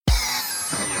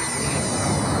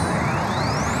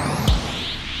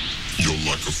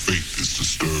The faith is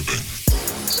disturbing.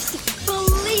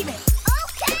 Believe it.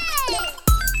 Okay.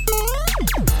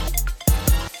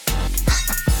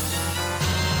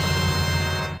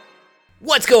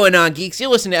 What's going on, geeks? You're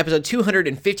listening to episode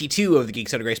 252 of the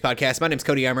Geeks Under Grace podcast. My name's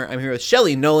Cody Armour. I'm here with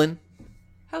Shelly Nolan.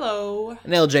 Hello.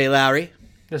 And LJ Lowry.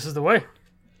 This is the way.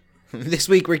 This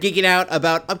week we're geeking out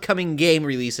about upcoming game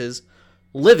releases,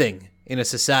 living in a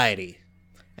society,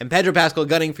 and Pedro Pascal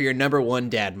gunning for your number one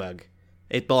dad mug.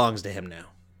 It belongs to him now.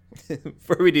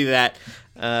 Before we do that,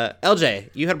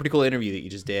 LJ, you had a pretty cool interview that you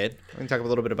just did. We can talk a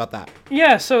little bit about that.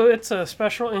 Yeah, so it's a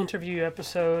special interview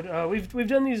episode. We've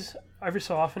done these every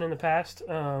so often in the past.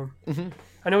 I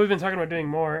know we've been talking about doing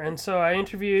more, and so I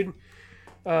interviewed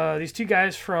these two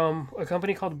guys from a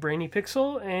company called Brainy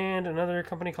Pixel and another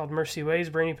company called Mercy Ways.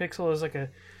 Brainy Pixel is like a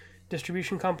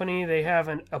distribution company. They have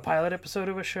a pilot episode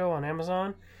of a show on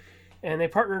Amazon, and they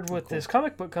partnered with this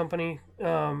comic book company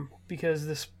because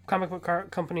this comic book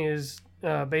company is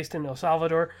based in El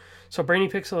Salvador. So Brainy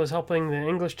Pixel is helping the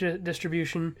English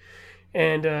distribution.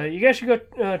 And you guys should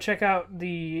go check out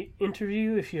the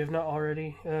interview if you have not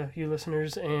already, you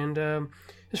listeners. And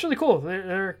it's really cool.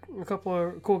 They're a couple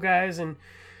of cool guys, and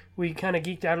we kind of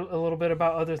geeked out a little bit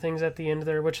about other things at the end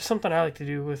there, which is something I like to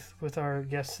do with our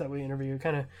guests that we interview. It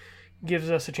kind of gives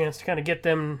us a chance to kind of get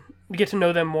to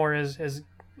know them more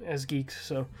as geeks.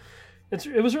 So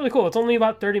it was really cool. It's only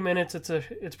about 30 minutes.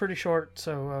 It's pretty short.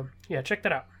 So yeah, check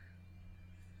that out.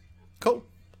 Cool.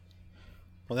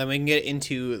 Well, then we can get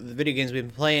into the video games we've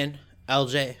been playing.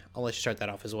 LJ, I'll let you start that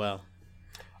off as well.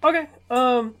 Okay.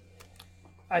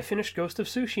 I finished Ghost of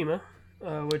Tsushima,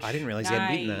 which I didn't realize you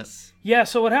hadn't beaten that. Yeah.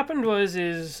 So what happened was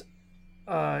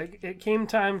it came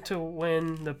time to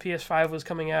when the PS5 was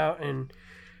coming out, and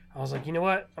I was like, you know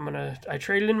what? I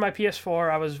traded in my PS4.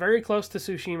 I was very close to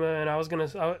Tsushima,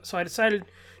 and so I decided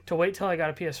to wait till I got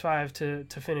a PS5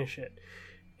 to finish it.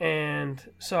 And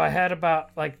so I had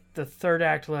about like the third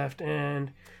act left,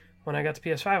 and when I got the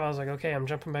PS5, I was like, okay, I'm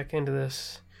jumping back into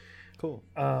this. Cool.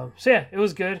 So yeah, it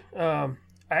was good. I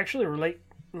actually relate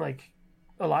like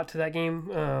a lot to that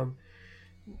game,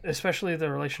 especially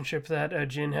the relationship that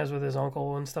Jin has with his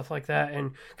uncle and stuff like that,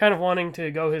 and kind of wanting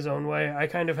to go his own way. I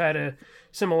kind of had a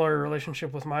similar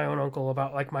relationship with my own uncle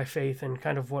about like my faith and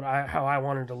kind of how I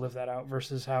wanted to live that out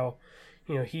versus how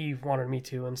he wanted me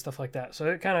to and stuff like that. So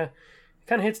it kind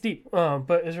of hits deep,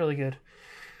 but it's really good.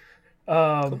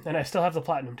 Cool. And I still have the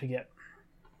platinum to get.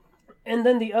 And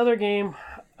then the other game,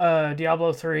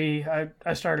 Diablo 3,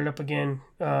 I started up again.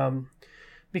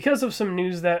 Because of some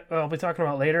news that I'll be talking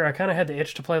about later, I kind of had the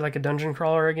itch to play like a dungeon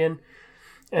crawler again.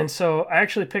 And so I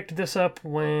actually picked this up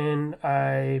when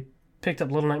I picked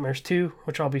up Little Nightmares 2,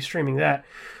 which I'll be streaming that.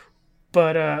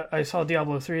 But I saw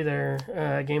Diablo 3 there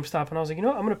at GameStop, and I was like, I'm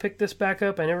going to pick this back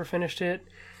up. I never finished it.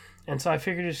 And so I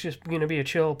figured it's just going to be a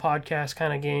chill podcast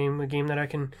kind of game, a game that I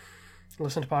can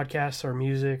listen to podcasts or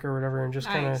music or whatever and just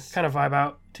kind of vibe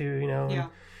out to,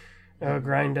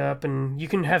 grind up. And you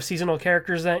can have seasonal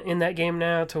characters in that game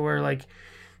now to where like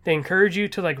they encourage you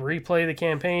to like replay the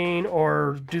campaign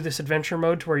or do this adventure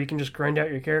mode to where you can just grind out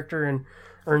your character and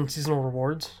earn seasonal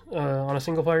rewards on a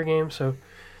single player game. So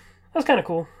that's kind of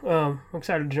cool. I'm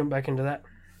excited to jump back into that.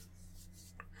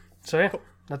 So yeah,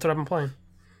 that's what I've been playing.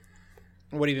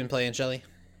 What have you been playing, Shelly?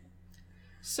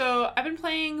 So I've been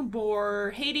playing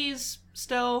more Hades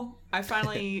still. I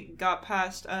finally got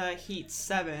past Heat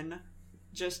 7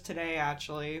 just today,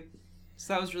 actually.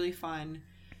 So that was really fun.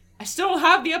 I still don't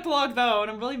have the epilogue, though,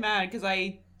 and I'm really mad because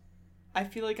I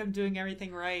feel like I'm doing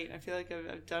everything right. I feel like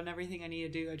I've done everything I need to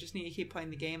do. I just need to keep playing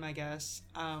the game, I guess.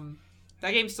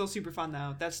 That game's still super fun,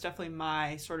 though. That's definitely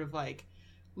my sort of, like,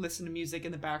 listen to music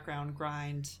in the background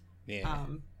grind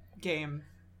game.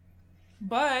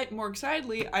 But, more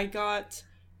excitedly, I got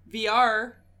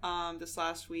VR this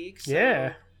last week. So,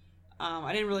 yeah.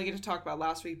 I didn't really get to talk about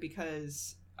last week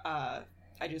because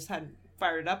I just hadn't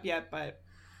fired it up yet, but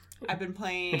I've been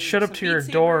playing. It showed up to your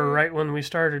door right when we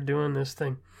started doing this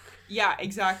thing. Yeah,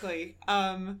 exactly.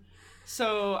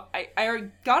 So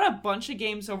I got a bunch of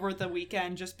games over the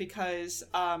weekend just because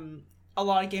a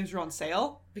lot of games were on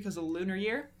sale because of the Lunar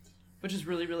Year, which is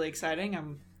really, really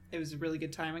exciting. It was really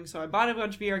good timing. So I bought a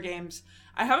bunch of VR games.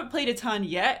 I haven't played a ton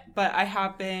yet, but I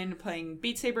have been playing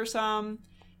Beat Saber some,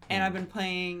 and I've been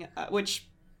playing, which,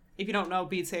 if you don't know,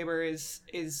 Beat Saber is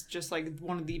just like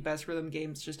one of the best rhythm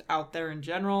games just out there in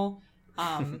general.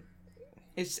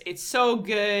 It's so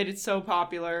good. It's so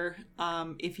popular.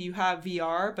 If you have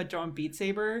VR but don't Beat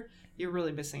Saber, you're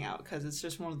really missing out because it's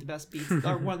just one of the best beats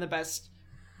or one of the best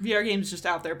VR games just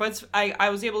out there. But I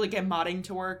was able to get modding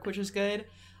to work, which is good.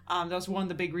 That was one of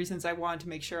the big reasons I wanted to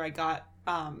make sure I got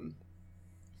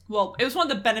well, it was one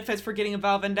of the benefits for getting a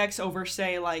Valve Index over,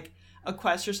 say, like a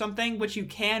Quest or something, which you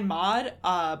can mod,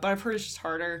 but I've heard it's just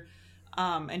harder,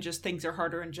 and just things are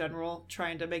harder in general,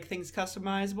 trying to make things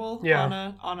customizable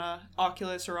on a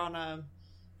Oculus or on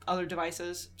other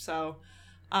devices. So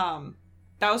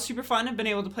that was super fun. I've been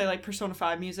able to play like Persona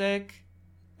 5 music.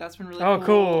 That's been really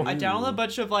cool. I downloaded a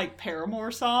bunch of like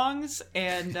Paramore songs,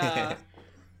 and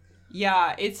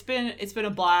yeah, it's been a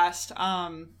blast.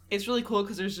 It's really cool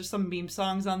because there's just some meme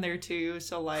songs on there too.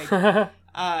 So like,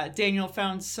 Daniel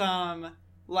found some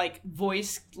like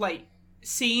voice like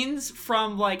scenes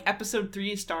from like episode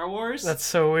 3 of Star Wars. That's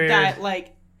so weird. That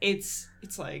like it's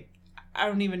like I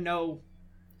don't even know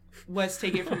what's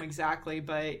taken from exactly,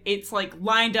 but it's like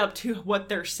lined up to what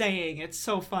they're saying. It's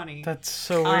so funny. That's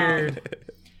so weird.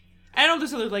 I know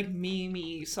there's other like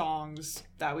meme songs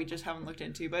that we just haven't looked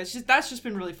into, but that's just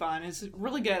been really fun. It's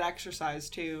really good exercise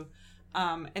too.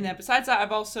 And then besides that,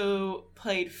 I've also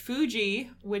played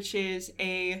Fuji, which is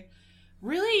a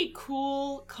really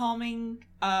cool, calming,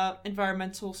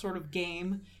 environmental sort of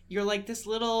game. You're like this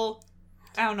little,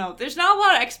 I don't know, there's not a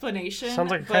lot of explanation.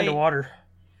 Sounds like kind of water.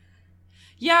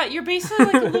 Yeah, you're basically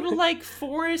like a little like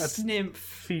forest That's nymph.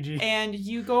 Fiji. And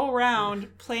you go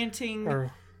around planting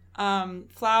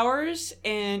flowers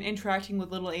and interacting with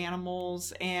little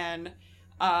animals and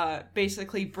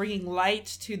basically bringing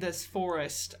light to this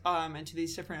forest and to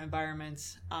these different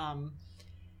environments. And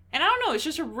I don't know, it's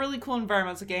just a really cool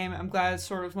environmental game. I'm glad it's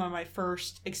sort of one of my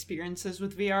first experiences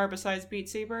with VR besides Beat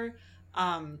Saber.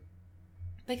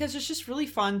 Because it's just really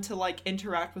fun to like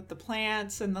interact with the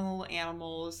plants and the little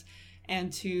animals,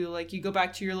 and to like you go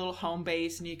back to your little home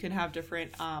base and you can have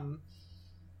different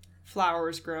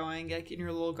flowers growing like in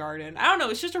your little garden. I don't know,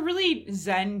 it's just a really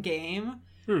zen game.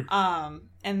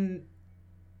 And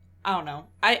I don't know,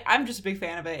 I'm just a big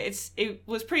fan of it. It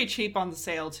was pretty cheap on the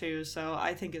sale too, so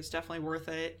I think it's definitely worth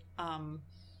it.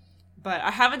 But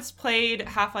I haven't played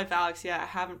Half-Life Alyx yet. I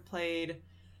haven't played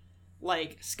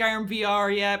like Skyrim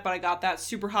VR yet, but I got that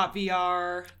Super Hot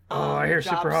VR. I hear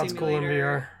Job Super Hot's cool in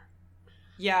Simulator. VR.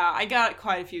 Yeah, I got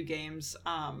quite a few games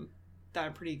that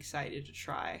I'm pretty excited to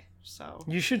try. So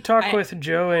You should talk with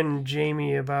Joe and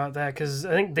Jamie about that, because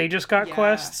I think they just got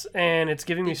quests, and it's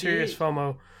giving me serious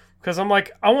FOMO. Because I'm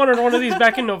like, I wanted one of these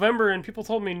back in November, and people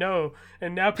told me no,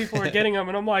 and now people are getting them,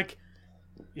 and I'm like,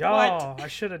 y'all, I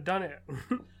should have done it.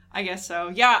 I guess so.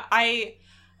 Yeah,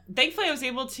 thankfully I was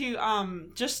able to,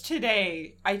 just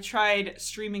today, I tried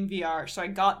streaming VR, so I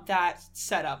got that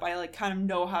set up. I like kind of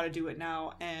know how to do it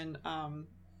now, and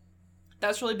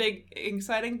that's really big,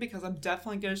 exciting, because I'm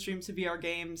definitely going to stream some VR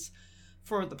games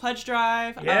for the pledge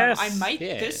drive. Yes. I might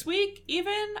this week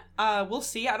even. We'll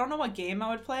see. I don't know what game I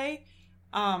would play.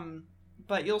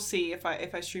 But you'll see if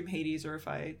I stream Hades or if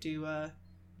I do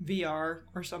VR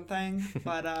or something.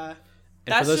 But and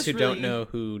that's for those just who really... don't know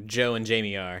who Joe and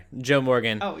Jamie are, Joe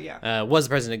Morgan was the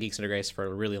president of Geeks Under Grace for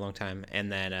a really long time,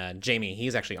 and then Jamie,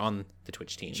 he's actually on the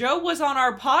Twitch team. Joe was on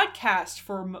our podcast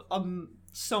for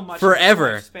so much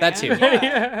forever. That too.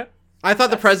 Yeah. I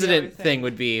thought the president thing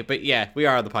would be, but yeah, we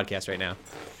are on the podcast right now.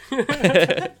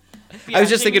 Yeah, I was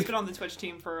just thinking, been on the Twitch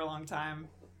team for a long time.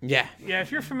 Yeah. Yeah,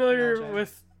 if you're familiar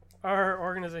with our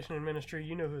organization and ministry,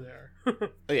 you know who they are.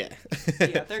 Oh yeah.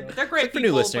 Yeah, they're great for people.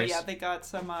 new listeners. But yeah,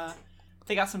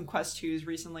 they got some Quest 2s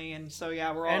recently, and so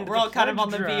yeah, we're And all the kind of on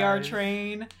pledge the VR drive.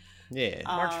 train. Yeah.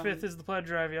 March 5th is the pledge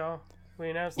drive, y'all. We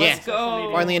announced Yeah. that on Let's social go.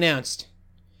 media. Finally announced.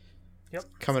 Yep.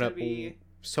 Coming It's up gonna be-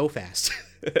 so fast.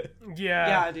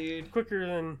 Yeah, dude. Quicker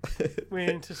than we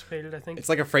anticipated, I think. It's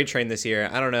like a freight train this year.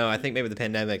 I don't know. I think maybe the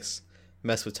pandemic's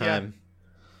messed with time.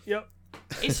 Yep.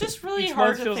 It's just really Each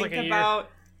hard month to feels think like a year. about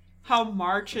how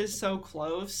March is so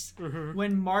close Mm-hmm.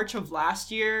 when March of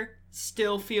last year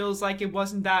still feels like it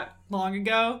wasn't that long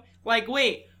ago. Like,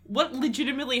 wait, what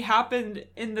legitimately happened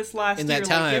in this last In year? that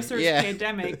time, Like, yes, there's yeah. a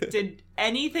pandemic. Did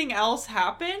anything else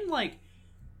happen? Like,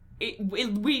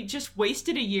 we just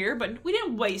wasted a year, but we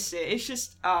didn't waste it. It's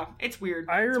just, it's weird.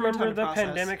 I It's a weird remember time to the process.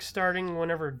 pandemic starting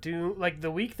whenever Doom, like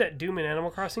the week that Doom and Animal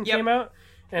Crossing Yep. came out,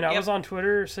 and I Yep. was on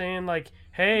Twitter saying like,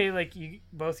 "Hey, like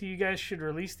both of you guys should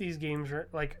release these games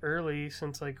like early,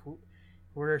 since like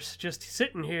we're just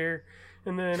sitting here."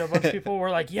 And then a bunch of people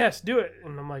were like, "Yes, do it,"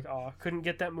 and I'm like, "Oh, couldn't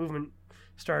get that movement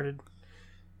started."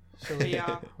 So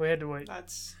Yeah. we had to wait.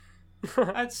 That's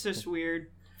just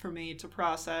weird for me to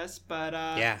process, but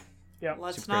Yeah. Yeah,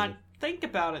 let's Super not think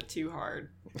about it too hard.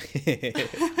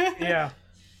 yeah.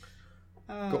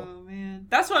 Oh man,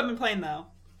 that's what I've been playing though.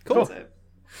 Cool. That's it.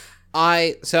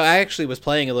 I actually was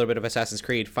playing a little bit of Assassin's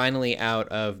Creed, finally out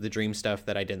of the Dream stuff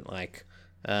that I didn't like.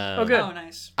 Oh, good. Oh,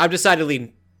 nice. I'm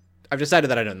decidedly I've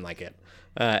decided that I don't like it.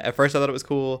 At first I thought it was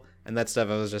cool and that stuff.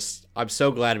 I'm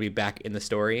so glad to be back in the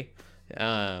story.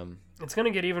 It's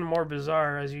gonna get even more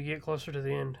bizarre as you get closer to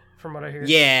the end, from what I hear.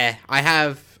 Yeah, I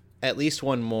have at least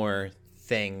one more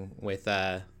thing with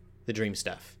the dream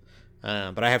stuff,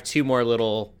 but I have 2 more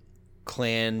little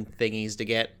clan thingies to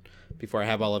get before I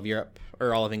have all of Europe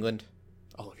or all of England,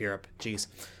 all of Europe. Jeez.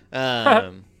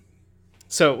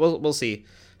 So we'll see.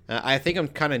 I think I'm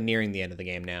kind of nearing the end of the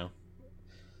game now.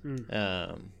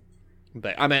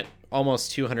 But I'm at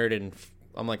almost 200 and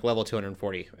I'm like level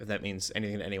 240, if that means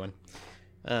anything to anyone.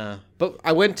 But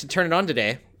I went to turn it on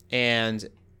today, and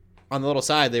on the little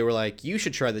side they were like, you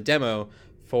should try the demo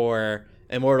for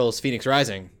Immortals Phoenix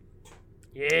Rising.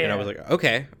 Yeah. And I was like,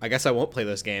 okay, I guess I won't play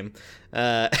this game.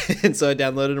 And so I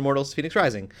downloaded Immortals Phoenix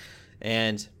Rising,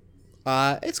 and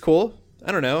it's cool.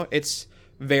 I don't know, it's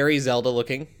very Zelda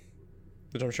looking,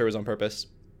 which I'm sure was on purpose.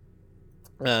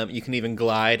 You can even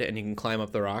glide and you can climb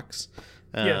up the rocks.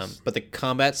 Yes. But the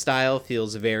combat style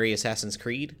feels very Assassin's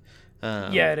Creed.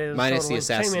 Yeah, it is. Minus totally. the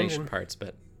assassination parts,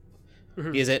 but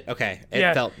is it? Okay. It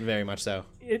Yeah. felt very much so.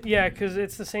 Yeah, because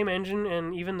it's the same engine,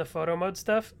 and even the photo mode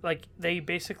stuff. Like they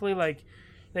basically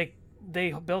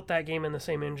they built that game in the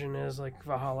same engine as like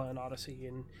Valhalla and Odyssey,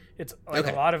 and it's like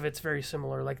Okay. a lot of it's very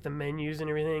similar, like the menus and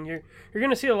everything. You're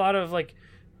gonna see a lot of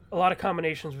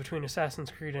combinations between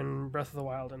Assassin's Creed and Breath of the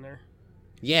Wild in there.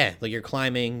 Yeah, like you're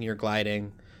climbing, you're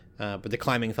gliding, but the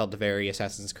climbing felt very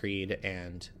Assassin's Creed,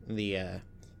 and the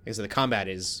combat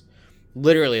is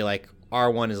literally like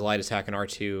R1 is a light attack and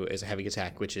R2 is a heavy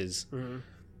attack, which is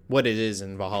what it is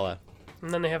in Valhalla.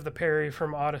 And then they have the parry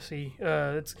from Odyssey.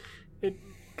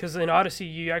 Because in Odyssey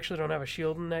you actually don't have a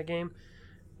shield in that game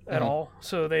at all.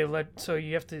 So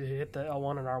you have to hit the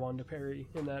L1 and R1 to parry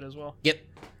in that as well. Yep,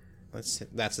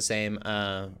 that's the same.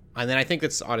 And then I think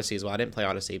that's Odyssey as well. I didn't play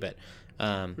Odyssey, but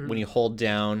when you hold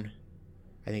down,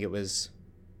 I think it was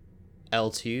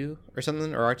L2 or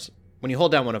something, or R2. When you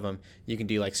hold down one of them, you can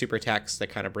do like super attacks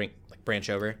that kind of branch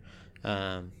over,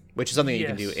 which is something that you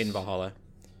can do in Valhalla.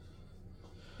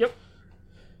 Yep.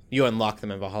 You unlock them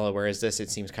in Valhalla, whereas this,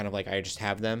 it seems kind of like I just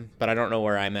have them, but I don't know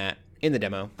where I'm at in the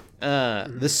demo.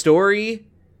 The story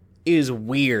is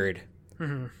weird.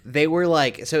 They were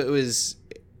like, so it was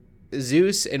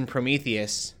Zeus and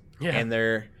Prometheus, and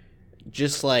they're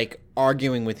just like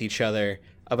arguing with each other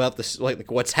about this,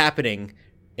 like what's happening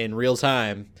in real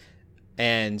time,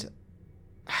 and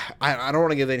I don't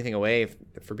want to give anything away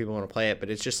for people who want to play it, but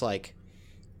it's just like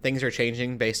things are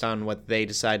changing based on what they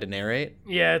decide to narrate.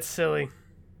 Yeah, it's silly.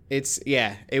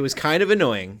 It was kind of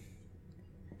annoying,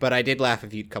 but I did laugh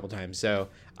a couple times. So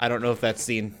I don't know if that's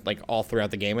like all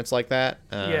throughout the game it's like that.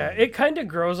 Yeah, it kind of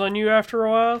grows on you after a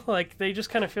while. Like they just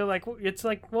kind of feel like it's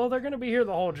like, well, they're going to be here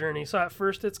the whole journey. So at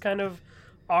first it's kind of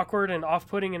awkward and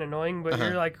off-putting and annoying, but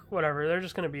you're like, whatever, they're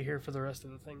just going to be here for the rest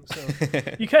of the thing.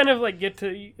 So you kind of like get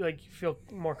to like feel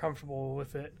more comfortable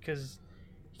with it because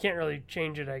you can't really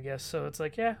change it, I guess. So it's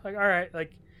like, yeah, like all right,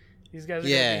 like these guys are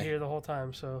going to be here the whole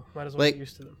time, so might as well get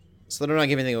used to them. So they're not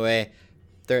giving anything away.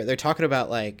 They're talking about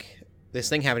like this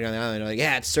thing happening on the island. They're like,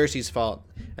 yeah, it's Cersei's fault,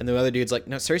 and the other dude's like,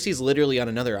 no, Cersei's literally on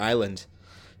another island,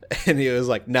 and he was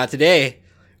like, not today.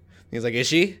 He's like, is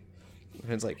she?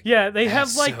 And it's like, yeah, they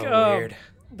have like so weird.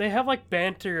 They have like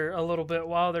banter a little bit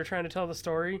while they're trying to tell the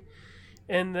story,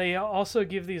 and they also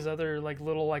give these other like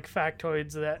little like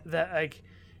factoids that like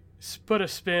put a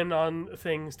spin on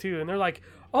things too. And they're like,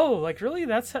 oh, like really,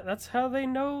 that's how they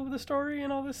know the story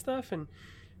and all this stuff. And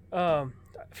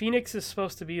Phoenix is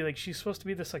supposed to be like, she's supposed to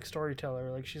be this like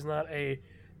storyteller, like she's not a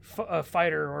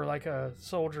fighter or like a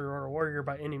soldier or a warrior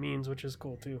by any means, which is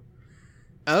cool too.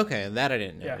 Okay, that I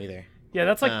didn't know either. Yeah,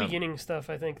 that's like beginning stuff.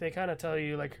 I think they kind of tell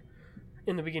you like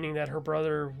in the beginning that her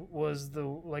brother was the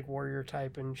like warrior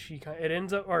type, and it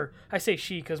ends up, or I say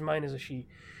she because mine is a she,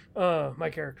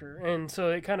 my character, and so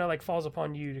it kind of like falls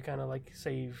upon you to kind of like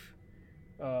save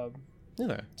the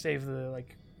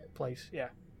like place. Yeah,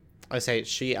 I say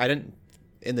she. I didn't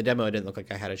in the demo. It didn't look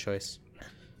like I had a choice.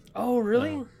 Oh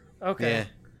really? Okay. Yeah.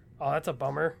 Oh, that's a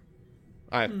bummer.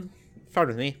 All right, fine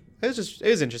with me. It was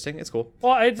interesting. It's cool.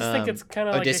 Well, I just think it's kind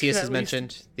of like Odysseus is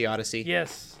mentioned, the Odyssey.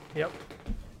 Yes. Yep.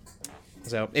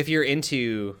 So if you're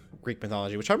into Greek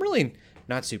mythology, which I'm really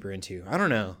not super into, I don't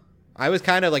know. I was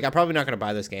kind of like, I'm probably not going to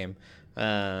buy this game.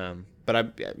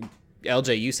 But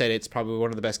LJ, you said it's probably one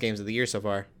of the best games of the year so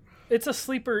far. It's a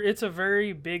sleeper. It's a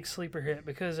very big sleeper hit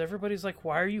because everybody's like,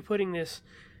 why are you putting this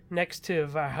next to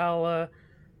Valhalla,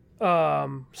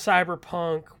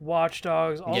 Cyberpunk, Watch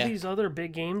Dogs, all these other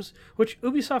big games, which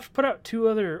Ubisoft put out 2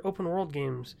 other open world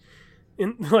games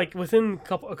in like within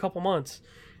a couple months.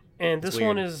 And this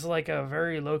one is like a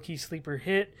very low-key sleeper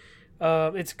hit.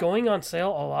 It's going on sale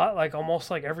a lot, like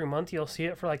almost like every month you'll see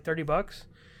it for like $30.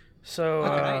 So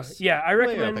Okay, nice. yeah, I Well,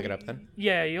 yeah, I'll recommend. pick it up then.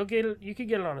 Yeah, you'll get it. You could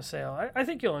get it on a sale. I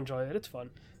think you'll enjoy it. It's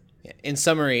fun. Yeah. In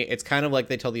summary, it's kind of like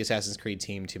they told the Assassin's Creed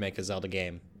team to make a Zelda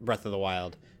game, Breath of the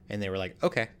Wild, and they were like,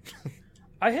 okay.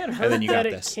 I had then heard you that got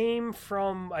it this. came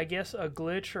from, I guess, a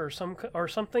glitch or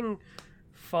something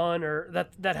fun or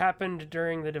that happened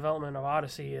during the development of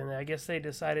Odyssey, and I guess they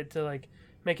decided to like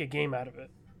make a game out of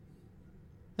it.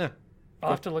 Yeah.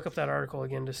 I'll have to look up that article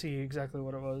again to see exactly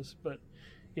what it was, but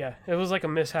yeah, it was like a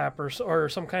mishap or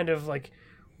some kind of like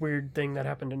weird thing that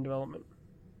happened in development.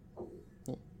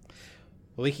 Well,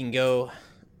 we can go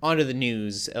on to the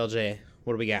news. LJ,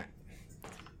 what do we got?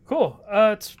 Cool.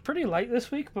 It's pretty light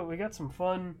this week, but we got some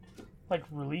fun like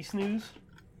release news.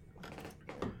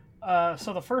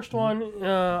 So the first one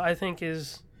I think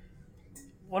is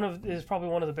probably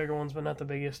one of the bigger ones, but not the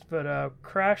biggest. But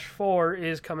Crash 4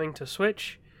 is coming to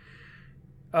Switch.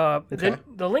 Okay.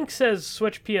 The link says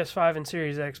Switch, PS5, and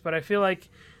Series X, but I feel like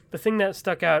the thing that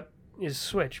stuck out is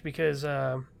Switch because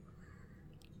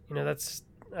that's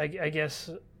I guess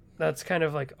that's kind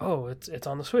of like, oh, it's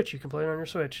on the Switch, you can play it on your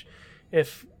Switch.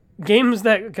 If games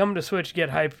that come to Switch get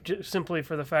hype simply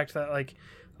for the fact that like,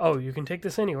 oh, you can take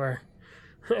this anywhere.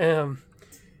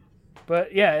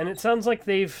 But yeah, and it sounds like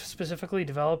they've specifically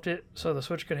developed it so the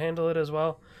Switch could handle it as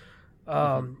well.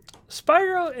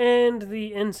 Spyro and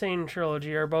the Insane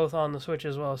Trilogy are both on the Switch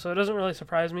as well, so it doesn't really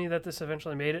surprise me that this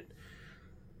eventually made it.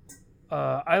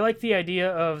 I like the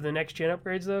idea of the next gen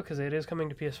upgrades though, because it is coming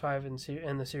to PS5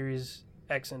 and the Series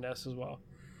X and S as well.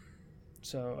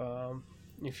 So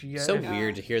if you guys, So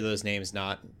weird to hear those names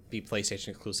not be PlayStation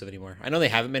exclusive anymore. I know they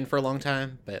haven't been for a long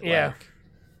time, but Yeah. like,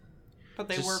 But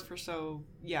they Just- were for so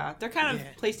they're kind of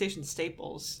Yeah. PlayStation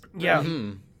staples. yeah,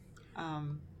 hmm.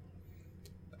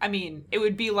 I mean, it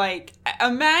would be like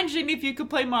imagine if you could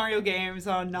play Mario games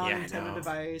on a I non-Nintendo know.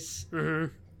 device. hmm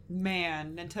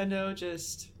Man, Nintendo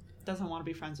just doesn't want to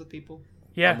be friends with people.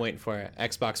 yeah. I'm waiting for it.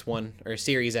 Xbox One or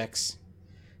Series X.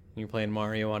 You're playing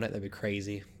Mario on it. That'd be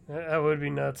crazy. That would be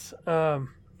nuts. And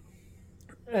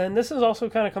this is also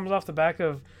kind of comes off the back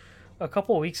of a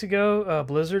couple of weeks ago.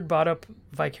 Blizzard bought up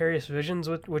Vicarious Visions,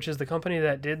 which is the company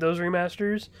that did those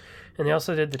remasters, and they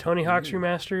also did the Tony Hawk's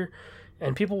remaster.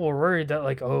 And people were worried that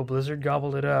like, oh, Blizzard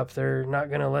gobbled it up. They're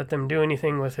not gonna let them do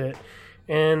anything with it.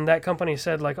 And that company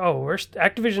said like, oh,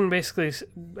 Activision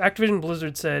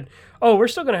Blizzard said, oh, we're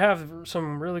still gonna have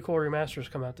some really cool remasters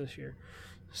come out this year.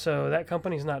 So that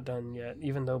company's not done yet,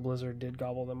 even though Blizzard did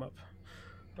gobble them up.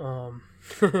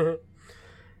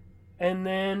 And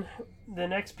then the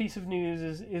next piece of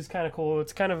news is kind of cool.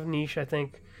 It's kind of niche, I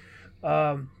think.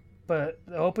 But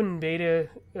the open beta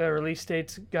release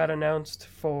dates got announced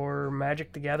for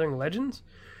Magic the Gathering Legends.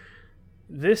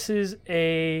 This is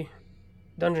a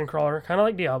dungeon crawler, kind of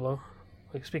like Diablo,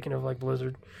 like speaking of like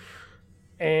Blizzard.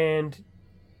 And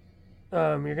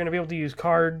you're going to be able to use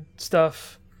card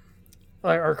stuff,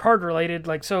 or card related.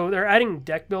 Like, so they're adding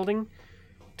deck building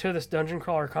to this dungeon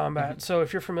crawler combat. So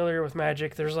if you're familiar with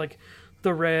Magic, there's like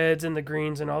the reds and the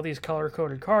greens and all these color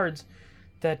coded cards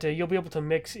that you'll be able to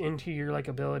mix into your like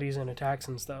abilities and attacks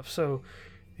and stuff. So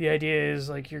the idea is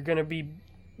like you're going to be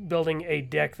building a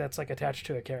deck that's like attached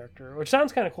to a character, which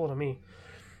sounds kind of cool to me.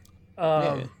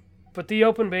 Yeah. But the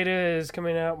open beta is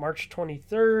coming out March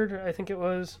 23rd, I think it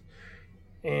was.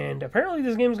 And apparently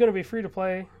this game is going to be free to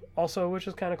play also, which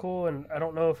is kind of cool. And I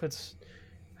don't know if I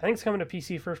think it's coming to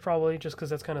PC first probably, just because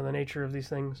that's kind of the nature of these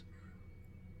things.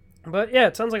 But yeah,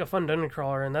 it sounds like a fun dungeon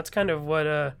crawler, and that's kind of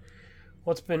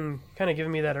what's been kind of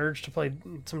giving me that urge to play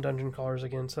some dungeon crawlers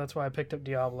again. So that's why I picked up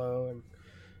Diablo, and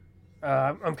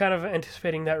I'm kind of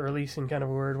anticipating that release in kind of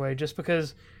a weird way, just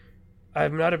because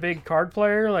I'm not a big card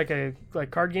player, like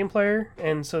card game player,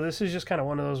 and so this is just kind of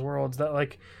one of those worlds that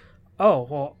like, oh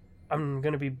well, I'm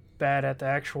gonna be bad at the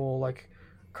actual like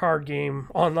card game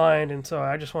online, and so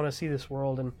I just want to see this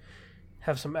world and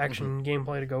have some action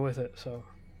gameplay to go with it. So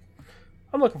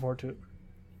I'm looking forward to it.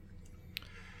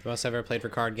 The most I've ever played for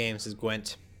card games is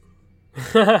Gwent.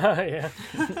 Yeah.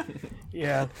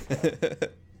 Yeah.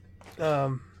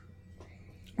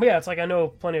 But yeah, it's like I know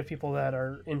plenty of people that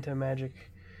are into Magic,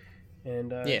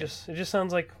 and Yeah. it just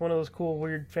sounds like one of those cool,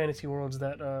 weird fantasy worlds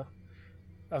that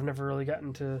I've never really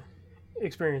gotten to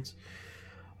experience.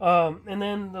 And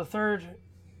then the third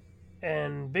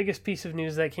and biggest piece of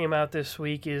news that came out this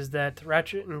week is that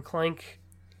Ratchet and Clank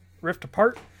Rift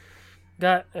Apart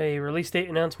got a release date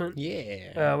announcement.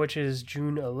 Yeah. Which is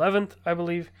June 11th, I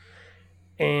believe.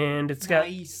 And it's got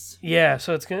Nice. yeah,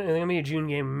 so it's gonna be a June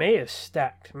game. May is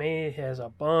stacked. May has a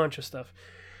bunch of stuff.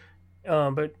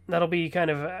 But that'll be kind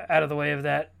of out of the way of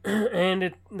that.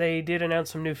 And they did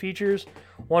announce some new features,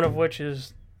 one of which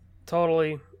is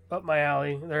totally up my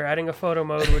alley. They're adding a photo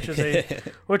mode, which is a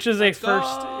first.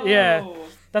 Go! Yeah,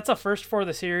 that's a first for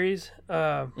the series.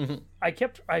 I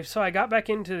got back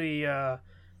into the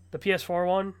PS4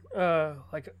 one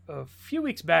like a few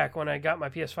weeks back when I got my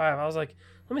PS5. I was like,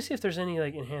 let me see if there's any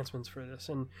like enhancements for this,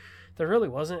 and there really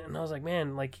wasn't. And I was like,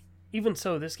 man, like even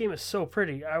so, this game is so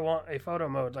pretty. I want a photo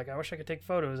mode. Like I wish I could take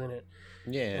photos in it.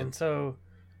 Yeah. And so,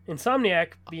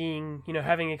 Insomniac being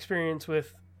having experience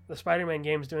with the Spider-Man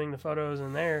games doing the photos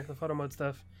and the photo mode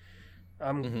stuff,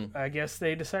 I guess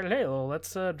they decided, hey, well,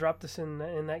 let's drop this in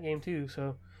that game too.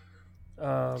 So,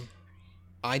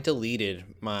 I deleted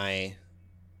my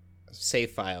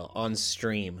save file on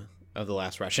stream of the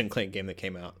last Ratchet and Clank game that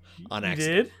came out on you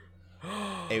accident. did?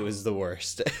 It was the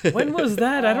worst. When was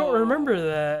that? I don't remember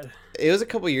that. It was a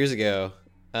couple years ago.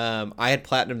 I had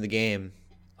platinumed the game.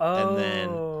 Oh. And then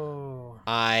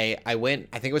I went,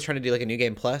 I think I was trying to do like a New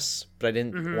Game Plus, but I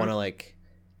didn't want to like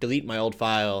delete my old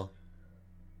file.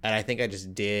 And I think I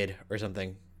just did or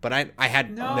something. But I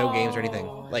had no games or anything.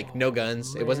 Like no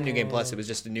guns. It wasn't New Game Plus. It was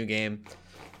just a new game.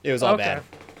 It was all bad.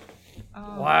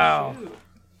 Oh, Wow. shoot.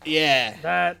 Yeah.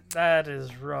 That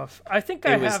is rough. I think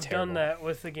I It was have terrible. done that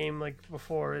with the game like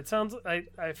before. It sounds I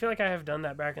feel like I have done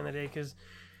that back in the day because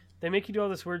they make you do all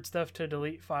this weird stuff to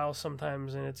delete files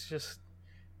sometimes, and it's just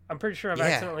I'm pretty sure I've Yeah,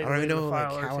 accidentally I don't even deleted a know, like,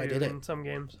 file how or I two did it. in some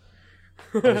games.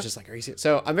 I was just like, are you serious?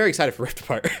 So I'm very excited for Rift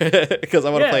Apart because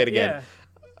I want to play it again.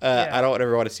 Yeah. I don't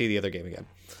ever want to see the other game again.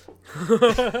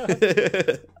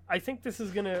 I think this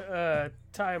is gonna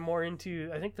tie more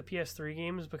into I think the PS3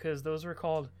 games because those were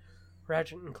called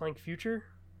Ratchet and Clank Future,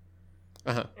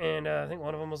 Uh-huh. and I think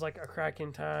one of them was like A Crack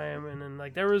in Time, and then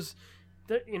like there was,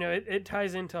 it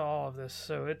ties into all of this,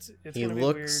 so it's He gonna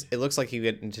looks. be weird. It looks like you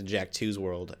get into Jack 2's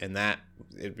world, and that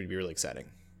it would be really exciting.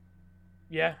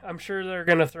 Yeah, I'm sure they're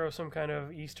gonna throw some kind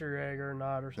of Easter egg or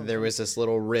not or something. There was this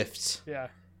little rift yeah,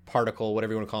 particle,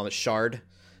 whatever you want to call it, shard,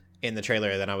 in the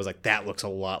trailer. Then I was like, that looks a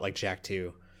lot like Jack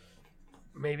 2.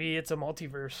 maybe it's a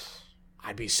multiverse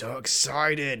I'd be so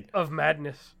excited. of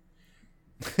madness.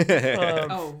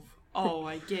 Oh,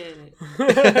 I get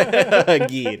it.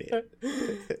 Get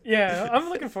it. Yeah, I'm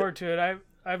looking forward to it.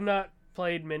 I've not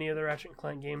played many of the Ratchet and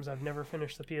Clank games. I've never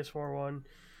finished the PS4 one.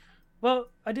 Well,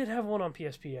 I did have one on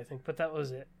PSP, I think, but that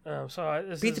was it.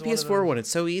 Beat the PS4 one.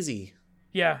 It's so easy.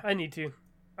 Yeah, I need to.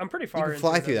 I'm pretty far. You can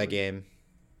fly into through it. that game.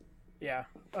 Yeah.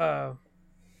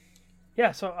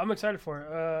 Yeah. So I'm excited for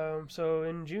it. So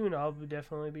in June, I'll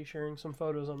definitely be sharing some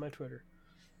photos on my Twitter.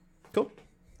 Cool.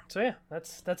 So yeah,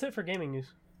 that's it for gaming news.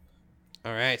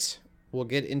 All right. We'll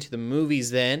get into the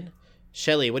movies then.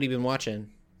 Shelly, what have you been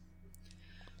watching?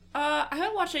 I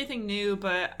haven't watched anything new,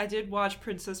 but I did watch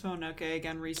Princess Mononoke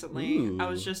again recently. Ooh. I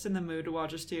was just in the mood to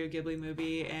watch a Studio Ghibli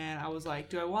movie, and I was like,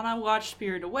 do I want to watch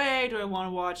Spirited Away? Do I want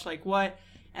to watch, like, what?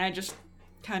 And I just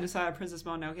kind of decided Princess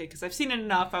Mononoke, because I've seen it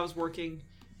enough. I was working,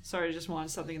 so I just wanted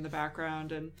something in the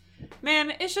background. And,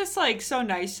 man, it's just, like, so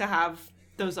nice to have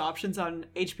those options on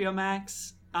HBO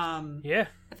Max. Yeah.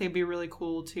 I think it'd be really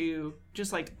cool to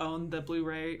just, like, own the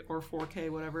Blu-ray or 4K,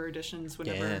 whatever editions,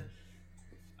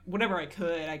 whenever I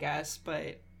could, I guess,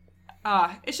 but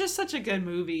it's just such a good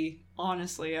movie,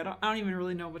 honestly. I don't even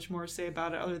really know much more to say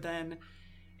about it other than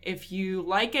if you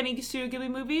like any Studio Ghibli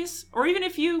movies, or even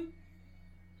if you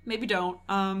maybe don't,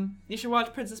 you should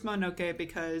watch Princess Mononoke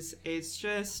because it's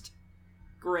just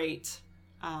great.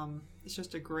 It's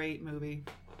just a great movie.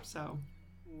 So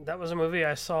That was a movie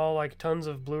I saw like tons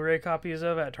of Blu-ray copies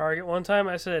of at Target one time.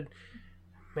 I said,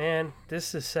 man,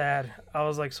 this is sad. I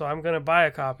was like, so I'm going to buy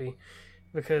a copy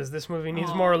because this movie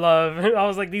needs more love. I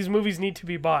was like, these movies need to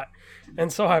be bought.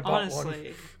 And so I bought one.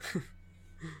 honestly.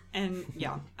 And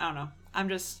yeah, I don't know.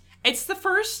 It's the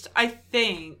first, I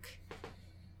think,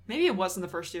 maybe it wasn't the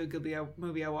first Studio Ghibli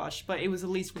movie I watched, but it was at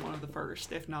least one of the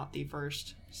first, if not the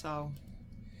first. So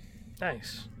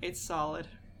Nice. it's solid.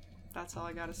 That's all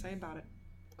I gotta say about it.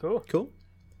 Cool. Cool.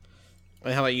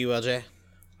 And how about you, LJ?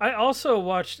 I also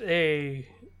watched a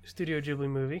Studio Ghibli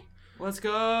movie. Let's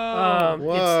go.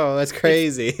 Whoa, that's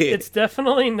crazy. It's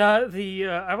definitely not the...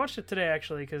 I watched it today,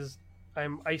 actually, because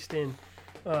I'm iced in,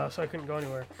 so I couldn't go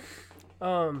anywhere.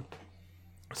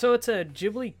 So it's a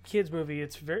Ghibli kids movie.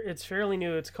 It's fairly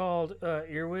new. It's called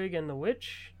Earwig and the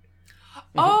Witch.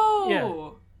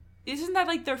 Oh! Isn't that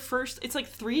like their first... It's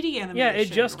like 3D animation, Yeah,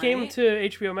 it just came right? to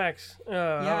HBO Max. I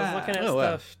was Yeah. looking at Oh,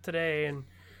 wow. stuff today, and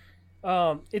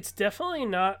it's definitely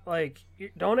not like...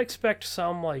 Don't expect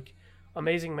some like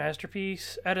amazing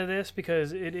masterpiece out of this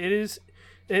because it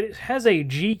has a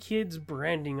G Kids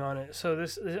branding on it. So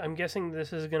I'm guessing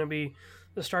this is going to be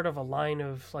the start of a line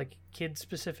of like kid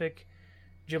specific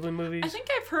Ghibli movies. I think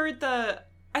I've heard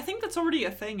I think that's already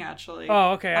a thing, actually.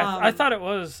 Oh, okay. I thought it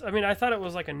was. I mean, I thought it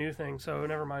was like a new thing, so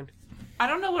never mind. I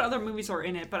don't know what other movies are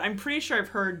in it, but I'm pretty sure I've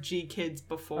heard G Kids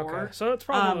before. Okay, so it's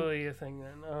probably a thing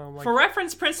then. For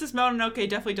reference, Princess Mononoke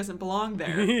definitely doesn't belong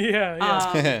there.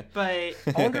 yeah. But I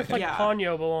wonder if like yeah.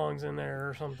 Ponyo belongs in there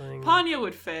or something. Ponyo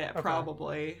would fit,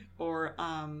 probably. Or,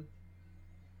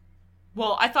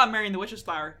 well, I thought Mary and the Witch's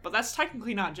Flower, but that's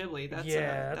technically not Ghibli.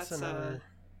 That's another.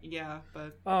 Yeah,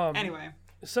 but anyway.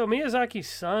 So Miyazaki's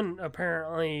son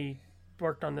apparently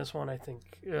worked on this one, I think,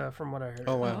 from what I heard.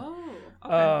 Oh wow. Oh,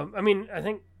 okay. I mean, I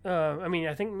think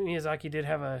Miyazaki did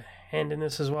have a hand in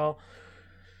this as well.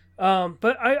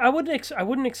 But I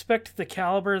wouldn't expect the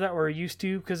caliber that we're used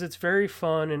to, because it's very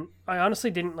fun, and I honestly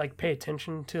didn't like pay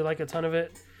attention to like a ton of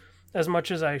it as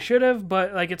much as I should have.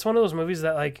 But like, it's one of those movies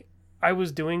that like I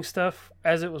was doing stuff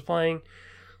as it was playing.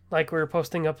 Like, we were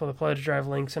posting up the Pledge Drive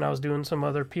links, and I was doing some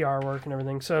other PR work and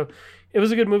everything. So it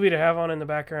was a good movie to have on in the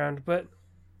background, but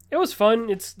it was fun.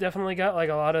 It's definitely got like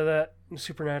a lot of that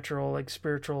supernatural, like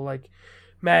spiritual, like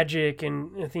magic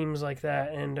and themes like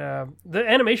that. And the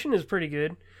animation is pretty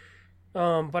good.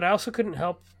 But I also couldn't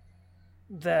help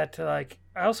that, like,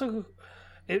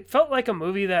 it felt like a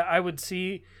movie that I would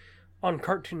see on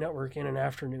Cartoon Network in an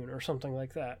afternoon or something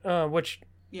like that. Which,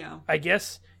 yeah, I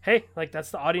guess, hey, like,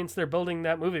 that's the audience they're building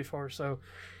that movie for. So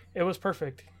it was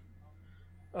perfect.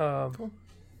 Cool.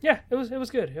 Yeah, it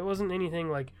was good. It wasn't anything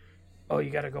like, oh, you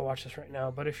got to go watch this right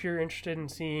now. But if you're interested in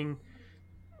seeing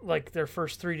like their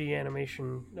first 3D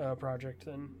animation project,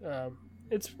 then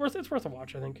it's worth a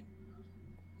watch, I think.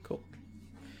 Cool.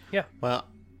 Yeah. Well,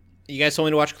 you guys told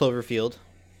me to watch Cloverfield,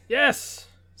 Yes.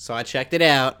 so I checked it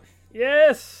out,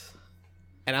 Yes.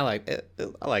 and I liked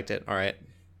it. All right.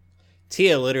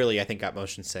 Tia literally, I think, got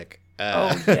motion sick.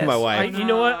 Oh, yes. My wife. You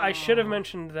know what? I should have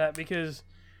mentioned that, because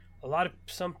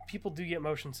some people do get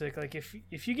motion sick. Like,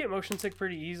 if you get motion sick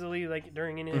pretty easily, like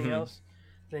during anything else,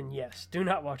 then yes, do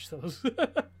not watch those.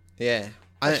 Yeah.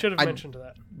 I should have mentioned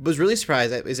that. Was really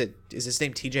surprised. Is his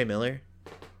name T.J. Miller?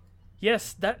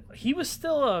 Yes, that he was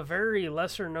still a very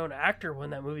lesser known actor when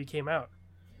that movie came out.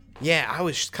 Yeah, I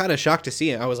was kind of shocked to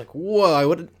see him. I was like, whoa, I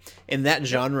wouldn't, in that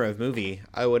genre of movie,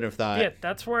 I wouldn't have thought. Yeah,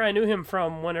 that's where I knew him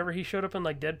from. Whenever he showed up in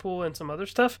like Deadpool and some other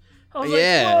stuff, I was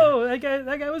Yeah. like, whoa,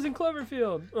 that guy was in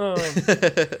Cloverfield.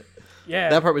 Yeah,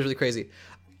 That part was really crazy.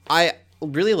 I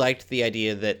really liked the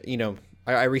idea that,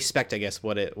 I respect, I guess,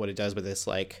 what it does with this,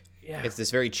 like, Yeah. it's this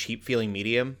very cheap feeling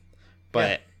medium,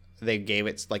 but they gave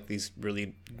it like these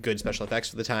really good special effects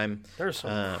for the time. There's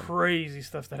some crazy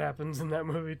stuff that happens in that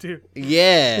movie too.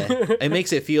 Yeah, it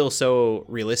makes it feel so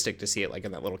realistic to see it like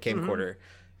in that little camcorder,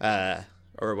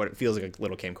 or what it feels like a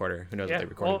little camcorder. Who knows what they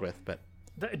recorded with? But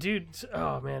Dude,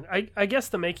 oh man, I guess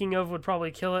the making of would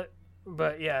probably kill it,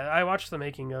 but yeah, I watched the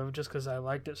making of just because I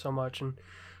liked it so much, and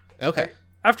okay.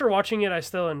 after watching it, I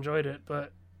still enjoyed it.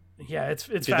 But yeah, it's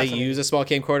Did they fascinating. use a small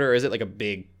camcorder, or is it like a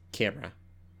big camera?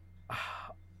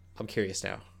 I'm curious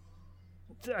now.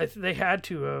 They had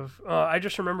to have. I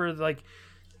just remember like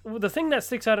the thing that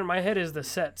sticks out in my head is the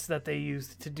sets that they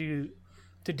used to do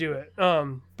it.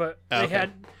 But they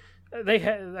had.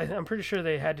 I'm pretty sure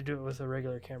they had to do it with a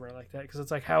regular camera like that, because it's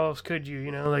like, how else could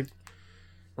you? Like.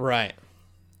 Right.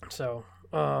 So.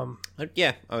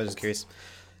 Yeah, I was just curious.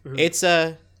 It's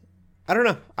I don't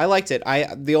know. I liked it.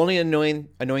 The only annoying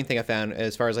thing I found,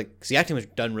 as far as like, because the acting was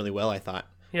done really well, I thought.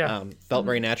 Yeah. Felt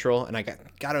very natural, and I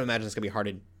got to imagine it's gonna be hard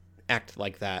to act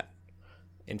like that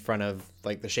in front of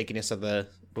like the shakiness of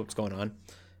what's going on.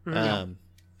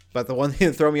 But the one thing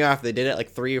that threw me off, they did it like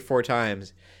 3 or 4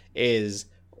 times, is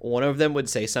one of them would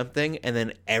say something and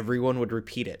then everyone would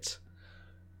repeat it.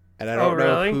 And I don't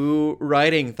know who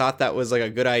writing thought that was like a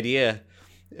good idea,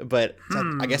 but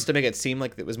I guess to make it seem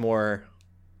like it was more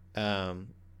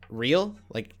real,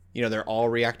 like, they're all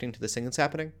reacting to this thing that's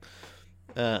happening.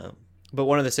 But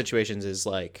one of the situations is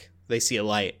like they see a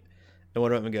light, and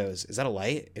one of them goes, "Is that a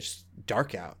light? It's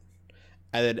dark out."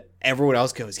 And then everyone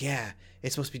else goes, "Yeah,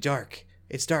 it's supposed to be dark.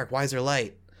 It's dark. Why is there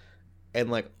light?"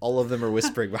 And like all of them are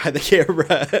whispering behind the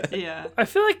camera. Yeah. I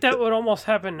feel like that would almost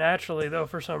happen naturally though,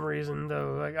 for some reason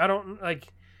though. Like, I don't like.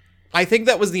 I think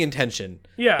that was the intention.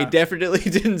 Yeah. It definitely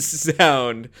didn't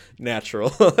sound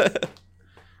natural.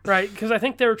 Right, because I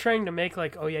think they were trying to make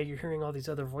like, oh yeah, you're hearing all these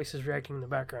other voices reacting in the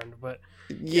background, but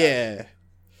yeah.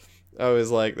 I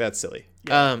was like, that's silly.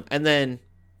 Yeah. And then,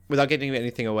 without giving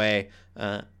anything away,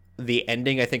 the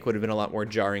ending I think would have been a lot more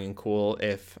jarring and cool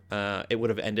if it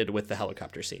would have ended with the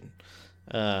helicopter scene.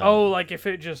 like if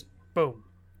it just boom.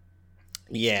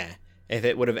 Yeah, if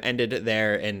it would have ended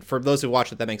there. And for those who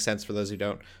watch it, that makes sense. For those who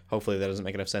don't, hopefully that doesn't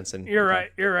make enough sense. And You're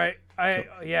right. I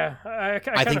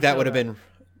think that would have been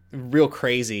real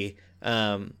crazy.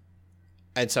 And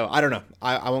so I don't know.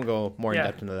 I won't go more in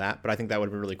depth into that, but I think that would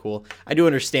have been really cool. I do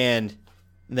understand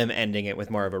them ending it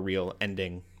with more of a real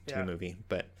ending to the movie,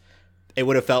 but it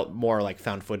would have felt more like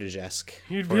found footage esque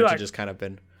for it to just kind of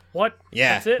been what?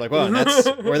 Yeah, that's it? like well, and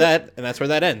that's where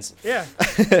that ends. Yeah.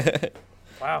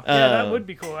 Wow. Yeah, that would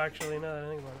be cool actually. Now that I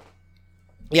think about it.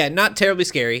 Yeah, not terribly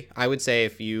scary. I would say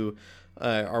if you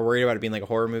are worried about it being like a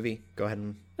horror movie, go ahead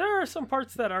and. There are some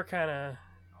parts that are kind of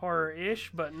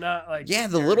horror-ish, but not like. Yeah,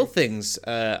 the little things.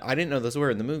 I didn't know those were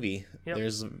in the movie. Yep.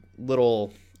 There's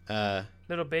little.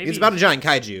 Little babies. It's about a giant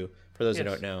kaiju for those who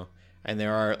don't know, and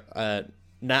there are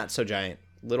not so giant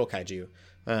little kaiju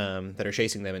that are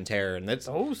chasing them in terror, and that's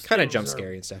kind of jump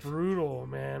scary and stuff. Brutal,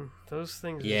 man. Those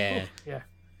things. Yeah. Yeah.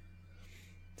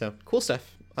 So cool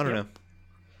stuff. I don't know.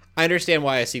 I understand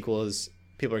why a sequel is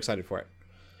people are excited for it.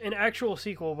 An actual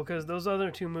sequel, because those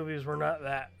other two movies were not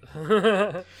that.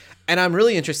 And I'm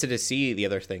really interested to see the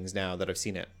other things now that I've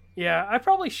seen it. Yeah, I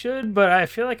probably should, but I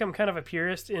feel like I'm kind of a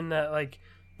purist in that, like,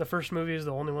 the first movie is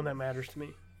the only one that matters to me.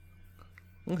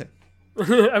 Okay.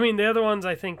 I mean, the other ones,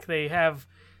 I think they have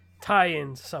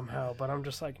tie-ins somehow, but I'm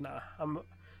just like, nah.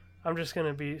 I'm just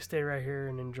gonna stay right here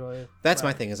and enjoy it. That's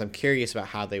my thing, is I'm curious about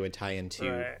how they would tie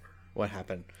into what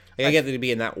happened. I get to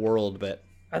be in that world, but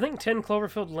I think 10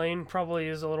 Cloverfield Lane probably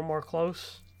is a little more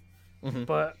close,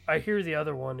 but I hear the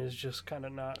other one is just kind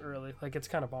of not really. Like, it's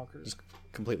kind of bonkers. Just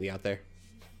completely out there.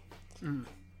 Weird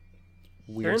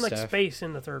They're in, stuff. like, space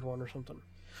in the third one or something.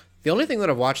 The only thing that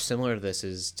I've watched similar to this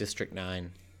is District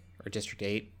 9 or District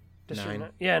 8. District 9.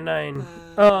 Yeah, 9.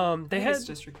 They had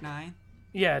District 9.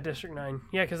 Yeah, District 9.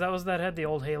 Yeah, because that had the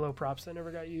old Halo props that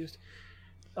never got used.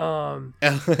 Yeah,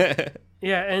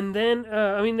 and then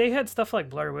I mean, they had stuff like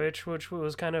Blair Witch, which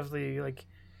was kind of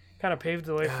paved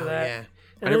the way for that. Yeah.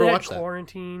 And I never then watched that.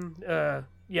 Quarantine.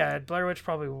 Yeah, Blair Witch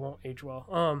probably won't age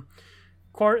well.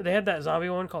 They had that zombie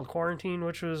one called Quarantine,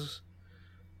 which was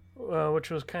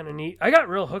kind of neat. I got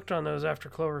real hooked on those after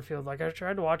Cloverfield. Like, I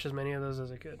tried to watch as many of those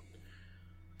as I could.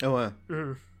 Oh, wow.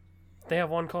 They have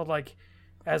one called, like,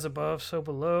 As Above, So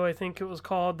Below, I think it was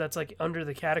called. That's, like, under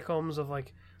the catacombs of,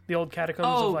 like, the old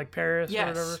catacombs of, like, Paris or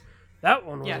whatever. That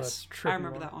one was a trippy I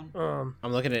remember that one.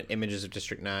 I'm looking at images of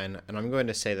District 9, and I'm going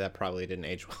to say that probably didn't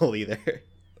age well either.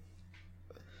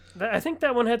 I think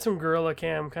that one had some Gorilla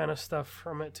Cam kind of stuff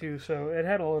from it, too, so it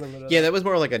had a little bit of that. Yeah, that was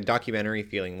more like a documentary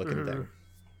feeling looking at them.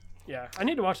 Yeah, I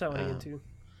need to watch that one again, too.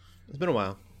 It's been a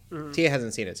while. Tia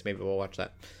hasn't seen it, so maybe we'll watch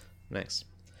that. Nice.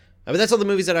 But that's all the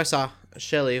movies that I saw.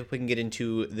 Shelly, we can get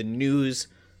into the news.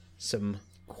 Some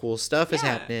cool stuff is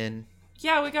happening.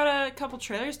 Yeah, we got a couple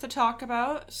trailers to talk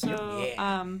about. So,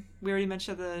 we already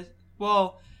mentioned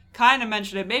kind of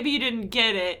mentioned it. Maybe you didn't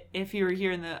get it if you were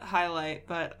here in the highlight,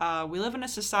 but we live in a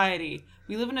society.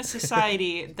 We live in a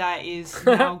society that is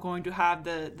now going to have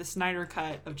the Snyder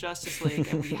Cut of Justice League,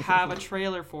 and we have a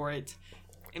trailer for it.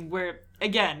 And where,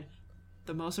 again,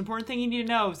 the most important thing you need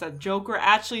to know is that Joker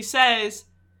actually says,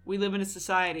 we live in a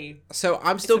society. So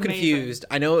I'm still confused.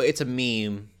 I know it's a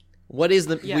meme. What is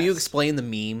the... Yes. Will you explain the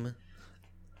meme?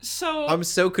 So I'm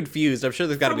so confused. I'm sure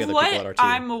there's got to be other people that are too.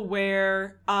 I'm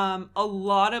aware, a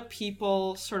lot of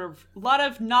people a lot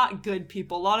of not good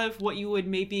people, a lot of what you would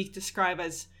maybe describe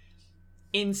as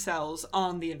incels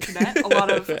on the internet, a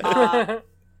lot of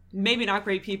maybe not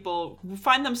great people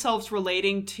find themselves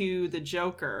relating to the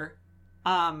Joker,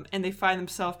 and they find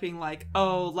themselves being like,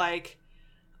 people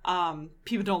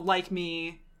don't like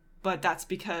me, but that's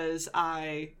because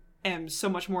I am so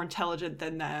much more intelligent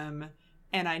than them.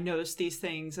 And I notice these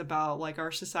things about, like,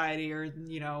 our society, or,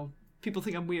 people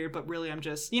think I'm weird, but really I'm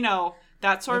just,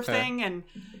 that sort of thing. And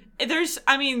there's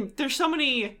so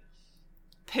many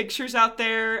pictures out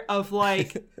there of,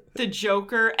 like, the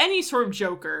Joker, any sort of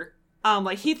Joker,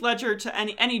 like Heath Ledger to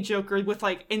any Joker with,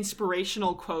 like,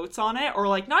 inspirational quotes on it, or,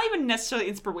 like, not even necessarily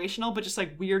inspirational, but just,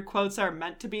 like, weird quotes that are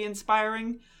meant to be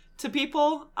inspiring to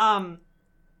people.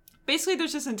 Basically,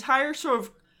 there's this entire sort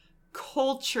of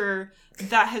culture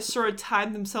that has sort of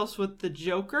tied themselves with the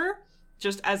Joker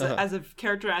just as a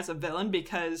character, as a villain,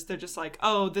 because they're just like,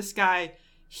 oh, this guy,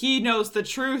 he knows the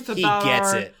truth about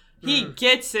he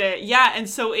gets it. Yeah. And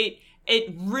so it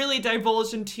really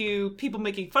divulged into people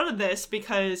making fun of this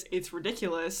because it's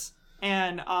ridiculous.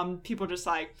 And people are just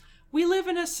like, we live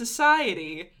in a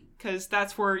society, because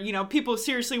that's where, people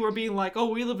seriously were being like, oh,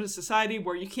 we live in a society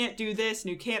where you can't do this and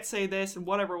you can't say this and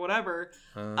whatever.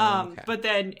 Okay. But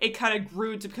then it kind of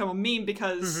grew to become a meme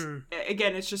because,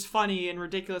 again, it's just funny and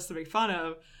ridiculous to make fun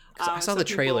of. I saw the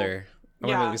trailer I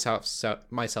want to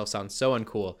make myself sound so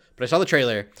uncool. But I saw the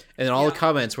trailer, and then all the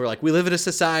comments were like, "We live in a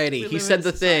society." He said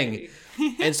the thing,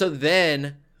 and so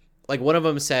then, like, one of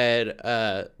them said,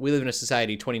 "We live in a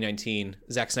society, 2019."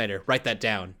 Zack Snyder, write that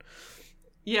down.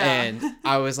 Yeah. And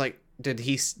I was like, did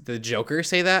the Joker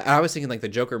say that? And I was thinking like the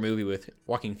Joker movie with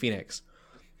Joaquin Phoenix.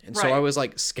 And so I was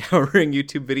like scouring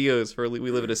YouTube videos for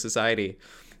We Live in a Society.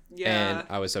 Yeah. And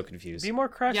I was so confused. Be more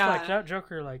Crash-like, not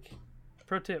Joker-like.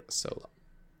 Pro tip. So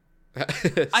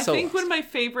I think one of my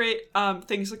favorite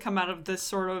things that come out of this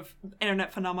sort of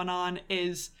internet phenomenon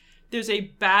is there's a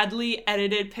badly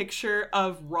edited picture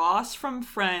of Ross from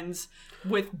Friends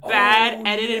with bad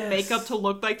edited makeup to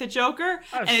look like the Joker.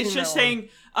 And it's just saying,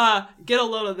 get a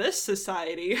load of this,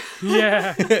 society.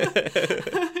 Yeah.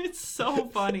 It's so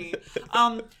funny.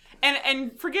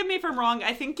 And forgive me if I'm wrong,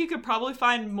 I think you could probably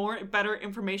find better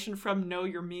information from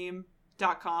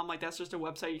knowyourmeme.com. Like, that's just a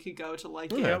website you could go to, like,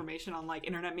 get information on, like,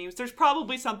 internet memes. There's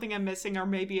probably something I'm missing, or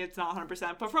maybe it's not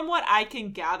 100%. But from what I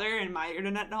can gather in my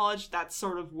internet knowledge, that's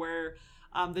sort of where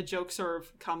the joke sort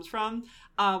of comes from.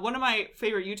 One of my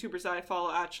favorite YouTubers that I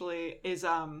follow, actually, is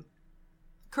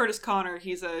Curtis Connor.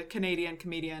 He's a Canadian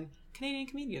comedian.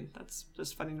 That's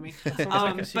just funny to me.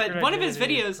 But one of his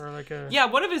videos,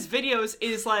 one of his videos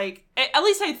is like, at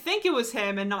least I think it was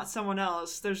him and not someone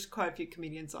else. There's quite a few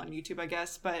comedians on YouTube, I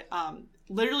guess, but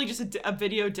literally just a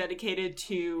video dedicated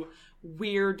to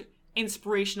weird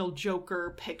inspirational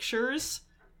Joker pictures.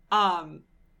 And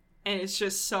it's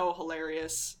just so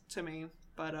hilarious to me.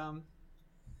 But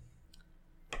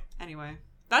anyway,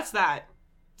 that's that.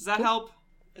 Does that help?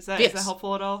 Is that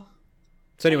helpful at all?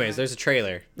 So anyways, there's a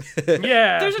trailer.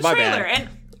 Yeah. There's a trailer, and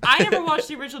I never watched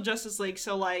the original Justice League,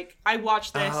 so, like, I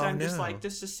watched this, and I'm just like,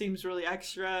 this just seems really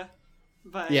extra.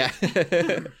 But, yeah.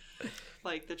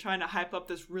 like, they're trying to hype up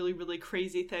this really, really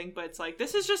crazy thing, but it's like,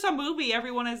 this is just a movie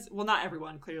everyone is, well, not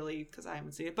everyone, clearly, because I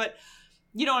haven't seen it, but,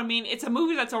 you know what I mean? It's a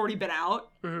movie that's already been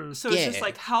out, so it's just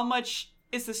like, how much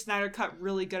is the Snyder Cut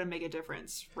really going to make a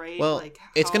difference, right? Well, like,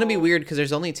 it's going to be weird, because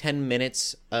there's only 10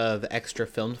 minutes of extra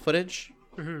filmed footage.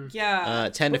 Yeah.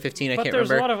 10 to 15, I can't remember. But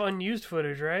there's a lot of unused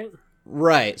footage, right?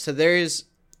 Right. So there's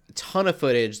a ton of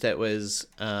footage that was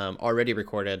already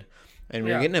recorded, and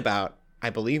we're getting about,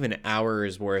 I believe, an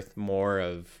hour's worth more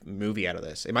of movie out of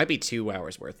this. It might be 2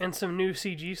 hours worth. And some new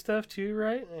CG stuff too,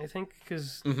 right? I think,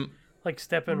 because like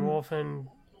Steppenwolf and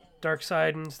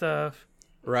Darkseid and stuff.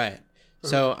 Right.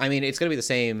 So, I mean, it's going to be the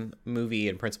same movie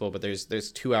in principle, but there's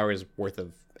 2 hours worth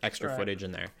of extra footage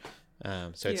in there.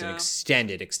 So it's an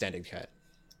extended cut.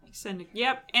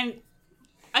 Yep. And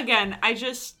again,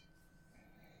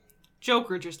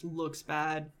 Joker just looks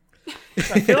bad.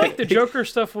 I feel like the Joker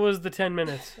stuff was the 10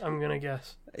 minutes, I'm going to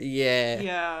guess. Yeah.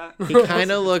 Yeah. He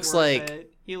kind of looks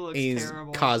like he's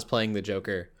terrible. Cosplaying the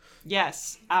Joker.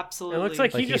 Yes, absolutely. It looks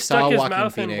like he just saw stuck his Joaquin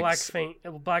mouth Phoenix.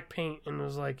 in black paint and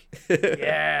was like,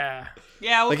 yeah.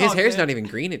 Yeah, like his hair's not even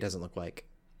green, it doesn't look like.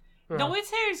 No, his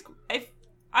hair is...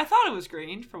 I thought it was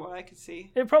green, from what I could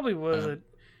see. It probably was.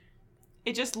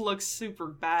 It just looks super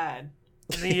bad.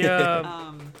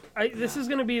 The this is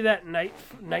gonna be that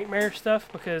nightmare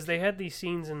stuff, because they had these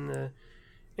scenes in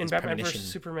Batman vs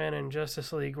Superman and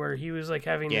Justice League where he was like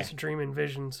having this dream and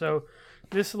vision. So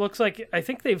this looks like, I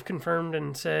think they've confirmed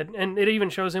and said, and it even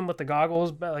shows him with the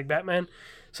goggles like Batman.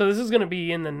 So this is gonna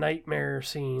be in the nightmare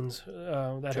scenes.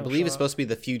 That I believe it's supposed to be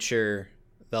the future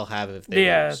they'll have if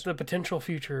they lose. The potential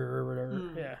future or whatever.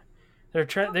 Yeah,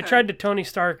 they tried to Tony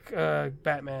Stark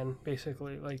Batman,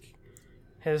 basically, like,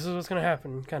 hey, this is what's gonna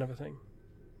happen, kind of a thing.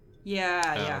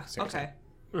 Yeah. Seriously.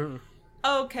 Okay.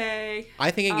 Okay.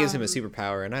 I think it gives him a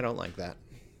superpower, and I don't like that.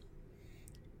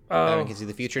 Batman can see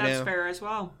the future now. That's fair as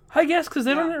well. I guess, because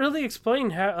they don't really explain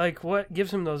how, like, what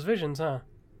gives him those visions, huh?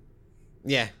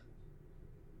 Yeah.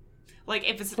 Like,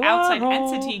 if it's an outside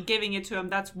entity giving it to him,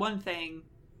 that's one thing.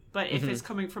 But if it's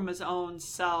coming from his own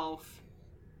self...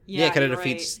 Yeah, it kind of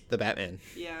defeats the Batman.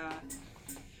 Yeah.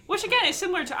 Which, again, is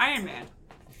similar to Iron Man.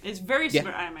 It's very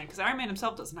similar to Iron Man, because Iron Man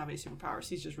himself doesn't have any superpowers.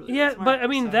 He's just really, really smart, but, I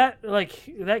mean, that a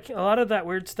lot of that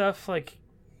weird stuff, like,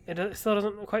 it still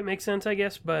doesn't quite make sense, I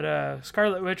guess, but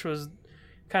Scarlet Witch was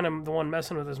kind of the one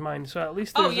messing with his mind, so at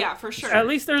least for sure. At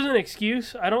least there's an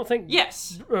excuse. I don't think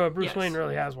Bruce Wayne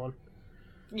really has one.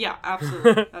 Yeah,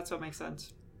 absolutely. That's what makes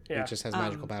sense. Yeah. He just has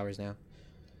magical powers now.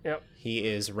 Yep. He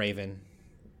is Raven.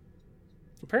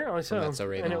 Apparently so. That's so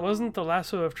Raven. And it wasn't the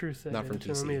lasso of truth that not from did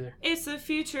it to him either. It's the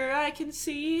future I can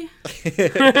see.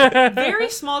 Very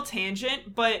small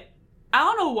tangent, but I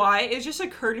don't know why. It just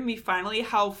occurred to me finally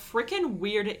how freaking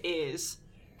weird it is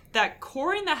that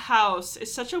Core in the House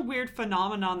is such a weird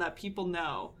phenomenon that people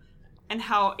know, and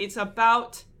how it's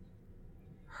about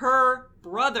her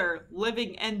brother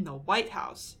living in the White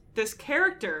House. This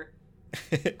character,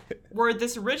 where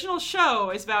this original show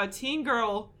is about a teen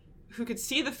girl who could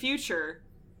see the future,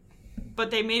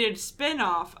 but they made a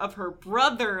spin-off of her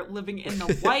brother living in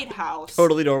the White House.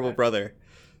 Totally normal brother.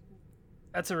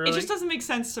 That's a It really just doesn't make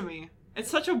sense to me. It's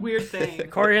such a weird thing.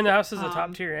 Cory in the House is a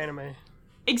top tier anime.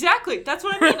 Exactly. That's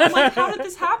what I mean. I'm like, how did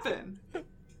this happen?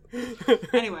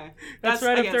 Anyway, That's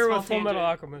right again, up there small with Full Metal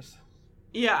tangent. Alchemist.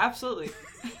 Yeah, absolutely.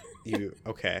 You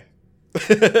okay?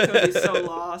 Cody's so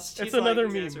lost. It's He's like, another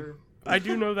 "You guys meme. are-" I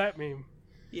do know that meme.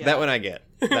 Yeah. That one I get.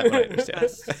 That one I understand.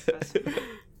 Best.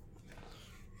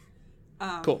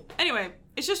 Cool. Anyway,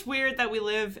 it's just weird that we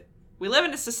live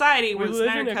in a society where We the live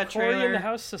Snyder in a Cut Cory in trailer the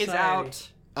House is society. out.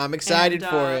 I'm excited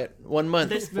And, for it. 1 month,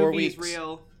 This 4 movie weeks. is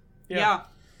real. Yeah. Yeah.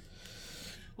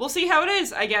 We'll see how it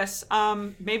is, I guess.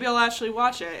 Maybe I'll actually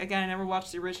watch it. Again, I never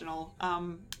watched the original.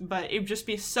 But it would just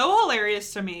be so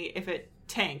hilarious to me if it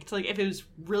tanked. Like, if it was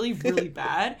really, really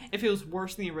bad. If it was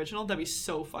worse than the original, that'd be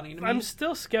so funny to me. I'm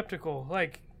still skeptical.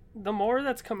 Like, the more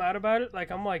that's come out about it,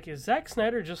 like, I'm like, is Zack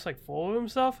Snyder just, like, full of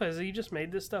himself? Has he just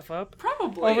made this stuff up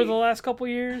Probably. over the last couple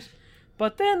years?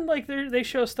 But then, like, they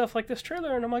show stuff like this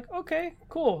trailer, and I'm like, okay,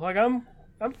 cool. Like, I'm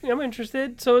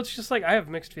interested. So it's just like, I have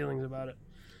mixed feelings about it.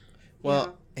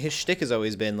 Well, his shtick has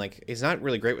always been like he's not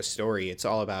really great with story. It's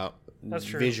all about That's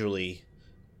true. visually.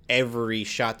 Every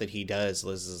shot that he does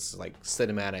is like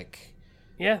cinematic.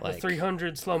 Yeah, Like, the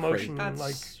 300 slow motion, That's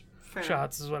like, fair.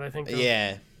 shots is what I think of.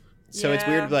 Yeah. So it's Yeah.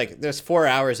 weird. Like, there's 4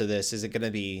 hours of this. Is it going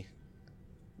to be,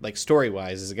 like, story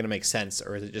wise? Is it going to make sense,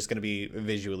 or is it just going to be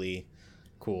visually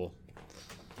cool?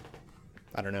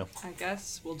 I don't know. I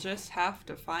guess we'll just have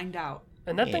to find out.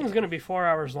 And that Yeah. thing's going to be 4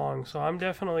 hours long, so I'm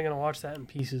definitely going to watch that in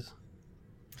pieces.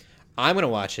 I'm going to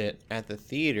watch it at the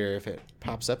theater if it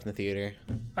pops up in the theater.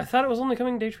 I thought it was only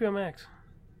coming to HBO Max.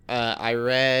 I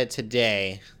read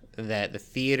today that the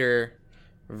theater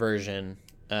version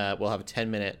will have a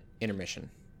 10-minute intermission,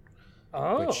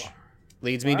 Oh. which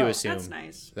leads me to Wow. assume That's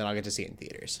nice. that I'll get to see it in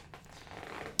theaters.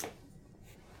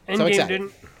 Endgame excited.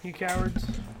 didn't, you cowards.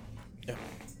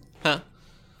 Huh?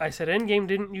 I said Endgame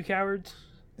didn't, you cowards.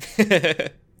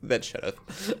 Then shut up.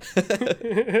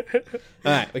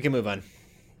 All right, we can move on.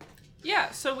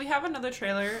 Yeah, so we have another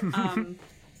trailer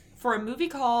for a movie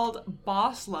called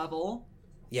Boss Level,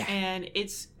 Yeah. and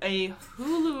it's a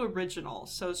Hulu original,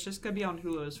 so it's just going to be on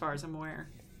Hulu as far as I'm aware.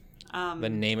 The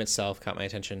name itself caught my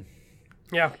attention.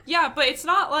 Yeah. Yeah, but it's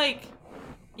not like,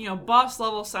 Boss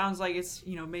Level sounds like it's,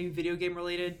 maybe video game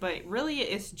related, but really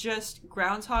it's just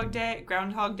Groundhog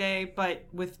Day, but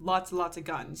with lots and lots of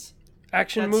guns.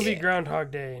 Action That's- movie Yeah. Groundhog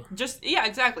Day. Just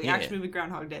exactly. Yeah. Action movie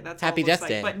Groundhog Day. That's Happy all it looks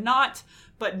Death like. Day.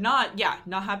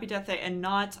 Not Happy Death Day, and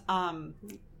not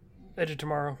Edge of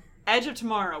Tomorrow. Edge of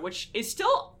Tomorrow, which is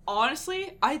still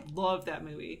honestly, I love that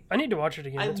movie. I need to watch it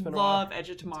again. I It's been a while. love Edge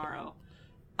of Tomorrow.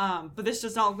 But this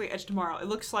does not look like Edge of Tomorrow. It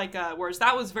looks like whereas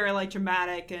that was very like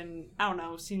dramatic and I don't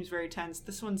know, seems very tense.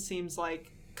 This one seems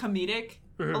like comedic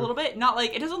a little bit. Not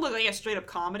like it doesn't look like a straight up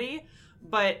comedy,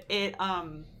 but it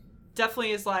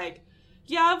definitely is like,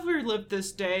 yeah, I've relived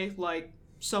this day like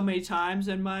so many times,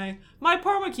 and my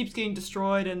apartment keeps getting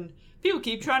destroyed, and people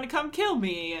keep trying to come kill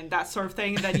me, and that sort of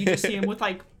thing. And then you just see him with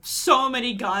like so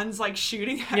many guns, like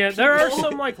shooting at Yeah, people. there are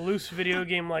some like loose video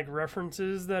game like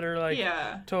references that are like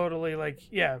Yeah. totally like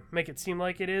make it seem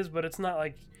like it is, but it's not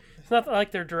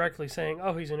like they're directly saying,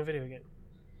 "Oh, he's in a video game."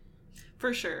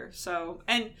 For sure. So,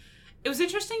 and it was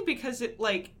interesting because it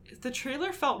like the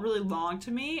trailer felt really long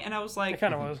to me, and I was like, It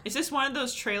kind of was. is this one of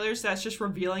those trailers that's just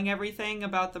revealing everything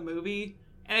about the movie?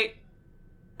 And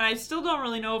I still don't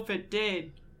really know if it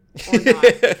did or not.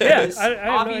 Because I have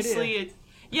no obviously it,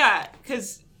 yeah,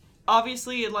 because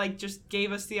obviously it like just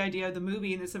gave us the idea of the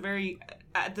movie, and it's a very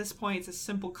at this point it's a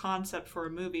simple concept for a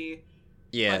movie.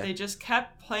 Yeah. But they just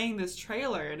kept playing this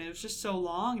trailer, and it was just so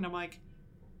long, and I'm like,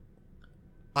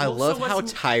 I Well, love so how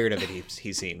what's- tired of it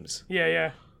he seems.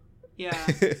 Yeah. yeah.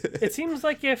 It seems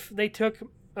like if they took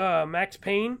Max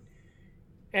Payne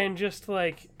and just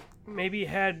like maybe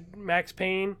had Max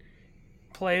Payne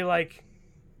play like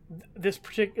this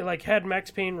particular, like had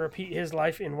Max Payne repeat his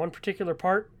life in one particular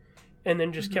part and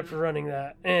then just kept running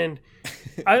that. And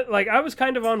I was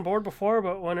kind of on board before,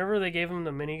 but whenever they gave him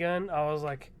the minigun, I was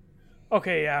like,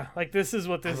 okay, yeah, like this is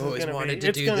what this I've is always going to wanted be.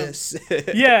 to do this.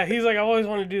 Yeah, he's like, I always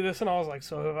want to do this, and I was like,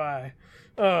 so have I.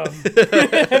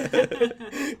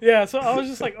 Yeah, so I was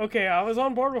just like, okay, I was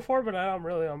on board before, but now I'm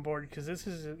really on board because this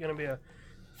is going to be a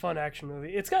fun action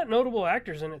movie. It's got notable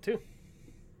actors in it too.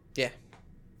 Yeah.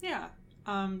 Yeah.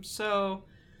 So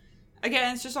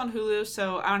again, it's just on Hulu,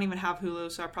 so I don't even have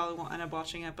Hulu, so I probably won't end up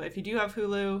watching it. But if you do have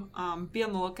Hulu, be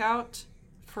on the lookout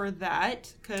for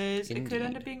that because it could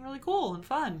end up being really cool and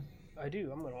fun. I do.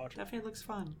 I'm gonna watch it. Definitely looks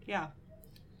fun. Yeah.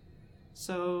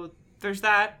 So there's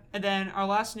that, and then our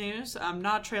last news.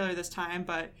 Not a trailer this time,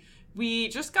 but we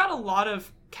just got a lot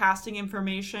of casting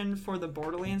information for the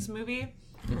Borderlands movie.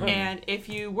 And if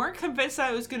you weren't convinced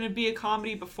that it was going to be a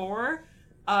comedy before,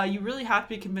 you really have to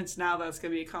be convinced now that it's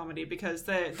going to be a comedy because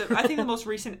I think the most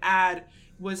recent ad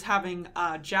was having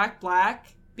Jack Black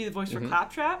be the voice for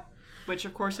Claptrap, which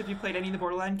of course if you played any of the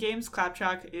Borderlands games,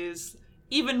 Claptrap is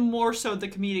even more so the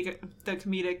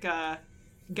comedic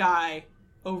guy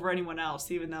over anyone else,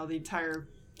 even though the entire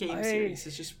game series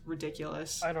is just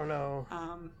ridiculous. I don't know.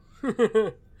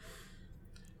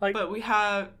 But we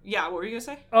have, what were you gonna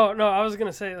say? Oh no, I was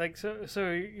gonna say so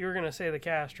you were gonna say the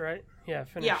cast, right? Yeah,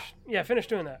 finish. Yeah, finish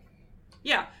doing that.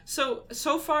 Yeah. So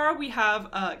far we have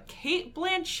Kate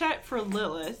Blanchett for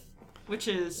Lilith, which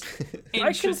is interesting.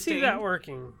 I can see that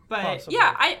working. But possibly.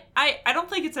 yeah, I don't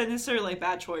think it's a necessarily a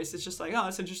bad choice. It's just like, oh,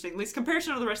 it's interesting. At least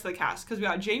comparison to the rest of the cast, because we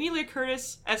got Jamie Lee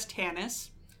Curtis as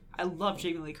Tannis. I love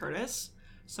Jamie Lee Curtis,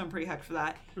 so I'm pretty hyped for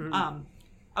that.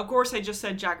 Of course, I just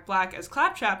said Jack Black as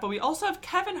Claptrap, but we also have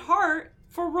Kevin Hart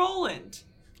for Roland.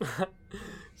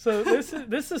 So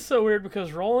this is so weird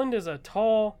because Roland is a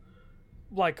tall,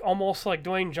 like almost like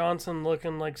Dwayne Johnson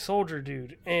looking like soldier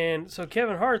dude, and so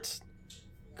Kevin Hart's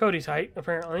Cody's height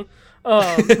apparently,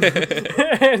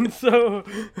 and so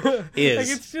is like,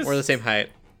 it's just, we're the same height.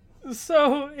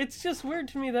 So it's just weird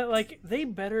to me that like they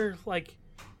better like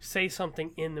say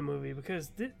something in the movie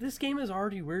because this game is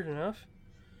already weird enough.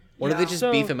 Or do they just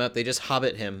beef him up? They just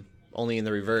Hobbit him, only in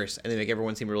the reverse, and they make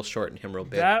everyone seem real short and him real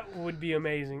big. That would be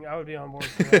amazing. I would be on board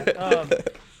for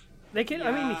that. They could. Yeah.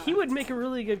 I mean, he would make a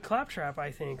really good Claptrap, I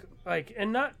think. Like,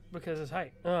 and not because of his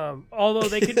height. Although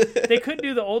they could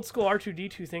do the old school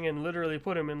R2D2 thing and literally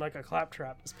put him in like a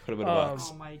Claptrap. Just put him in a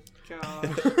box. Oh my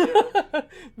gosh.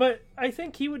 But I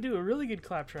think he would do a really good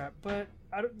Claptrap. But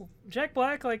Jack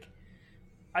Black, like,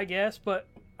 I guess, but.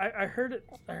 I heard it.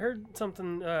 I heard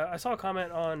something. I saw a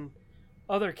comment on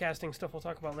other casting stuff we'll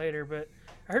talk about later, but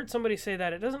I heard somebody say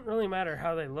that it doesn't really matter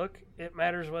how they look. It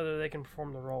matters whether they can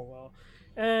perform the role well.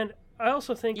 And I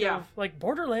also think of like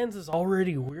Borderlands is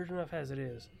already weird enough as it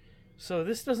is, so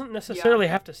this doesn't necessarily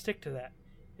have to stick to that.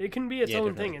 It can be its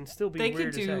own thing and still be weird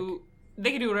as heck.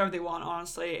 They can do whatever they want.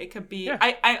 Honestly, it could be. Yeah.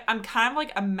 I'm kind of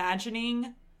like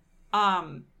imagining,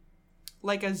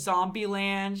 like a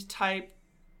Zombieland type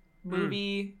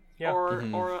movie or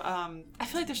I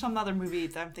feel like there's some other movie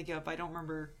that I'm thinking of, but I don't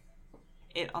remember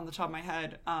it on the top of my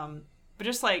head. But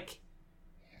just like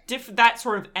that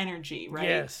sort of energy, right?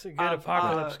 Yes, a good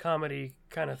apocalypse comedy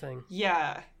kind of thing.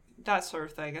 Yeah, that sort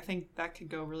of thing. I think that could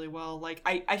go really well. Like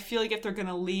I feel like if they're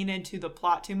gonna lean into the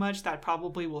plot too much, that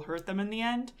probably will hurt them in the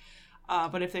end.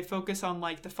 But if they focus on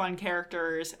like the fun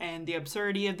characters and the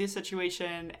absurdity of the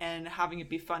situation and having it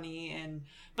be funny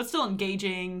but still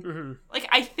engaging, like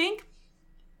I think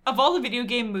of all the video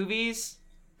game movies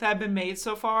that have been made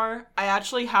so far, I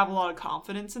actually have a lot of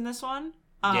confidence in this one.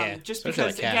 Just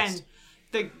because again,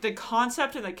 the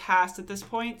concept and the cast at this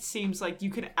point seems like you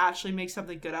can actually make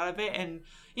something good out of it. And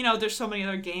you know, there's so many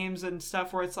other games and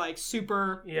stuff where it's like a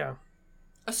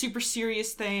super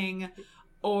serious thing,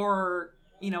 or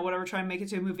you know, whatever, trying to make it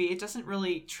to a movie, it doesn't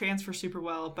really transfer super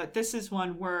well. But this is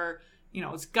one where, you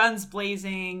know, it's guns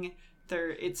blazing,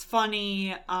 it's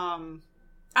funny.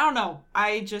 I don't know.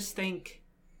 I just think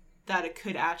that it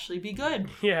could actually be good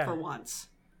for once.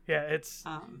 Yeah, it's...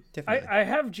 I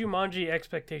have Jumanji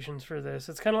expectations for this.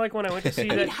 It's kind of like when I went to see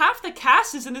that... I mean, half the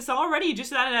cast is in this already. You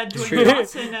just added Dwayne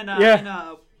Johnson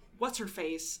and what's her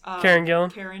face? Karen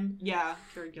Gillan. Karen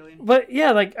Gillan. But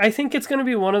yeah, like I think it's going to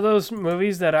be one of those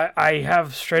movies that I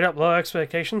have straight up low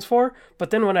expectations for. But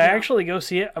then when I actually go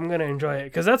see it, I'm going to enjoy it.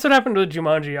 Because that's what happened with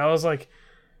Jumanji. I was like,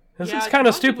 this is kind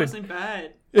of stupid. Jumanji wasn't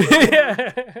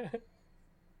bad.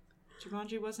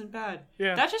 Jumanji wasn't bad.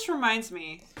 Yeah. That just reminds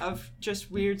me of just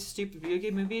weird, stupid video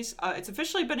game movies. It's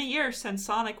officially been a year since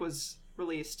Sonic was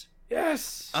released.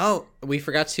 Yes. Oh, I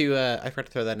forgot to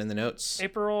throw that in the notes.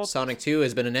 April. Sonic 2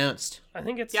 has been announced. I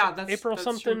think it's that's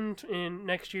something in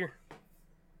next year.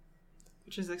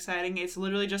 Which is exciting. It's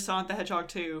literally just Sonic the Hedgehog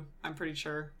 2, I'm pretty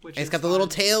sure. It's got the little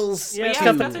tails. Yeah, it's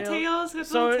got the tails.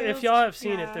 So if y'all have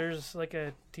seen it, there's like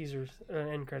a teaser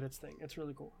end credits thing. It's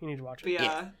really cool. You need to watch it. But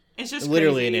yeah. It's just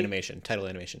literally crazy. an animation, title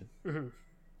animation. Mm-hmm.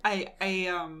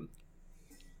 I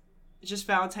just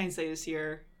Valentine's Day this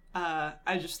year.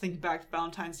 I just think back to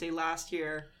Valentine's Day last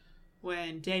year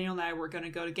when Daniel and I were going to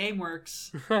go to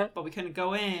GameWorks, but we couldn't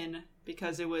go in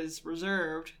because it was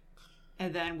reserved.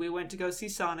 And then we went to go see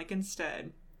Sonic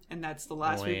instead. And that's the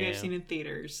last movie I've seen in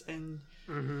theaters. And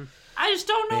I just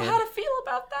don't know how to feel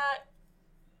about that.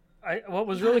 what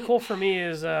was really cool for me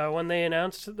is when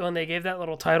they gave that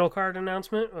little title card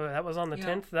announcement. That was on the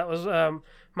 10th. That was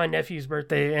my nephew's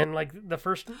birthday, and like the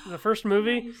first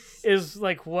movie is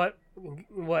like what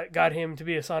got him to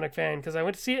be a Sonic fan, because I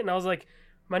went to see it and I was like,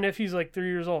 my nephew's like 3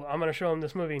 years old. I'm gonna show him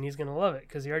this movie and he's gonna love it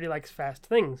because he already likes fast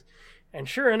things, and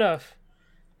sure enough,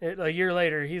 a year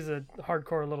later he's a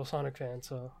hardcore little Sonic fan.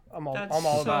 So I'm all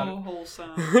about it. So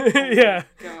wholesome. Yeah.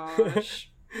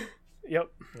 Gosh. Yep.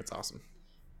 That's awesome.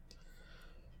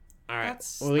 All right,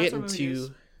 That's we'll what get movie into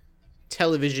is.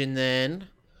 television then.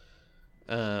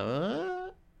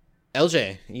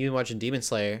 LJ, you watching Demon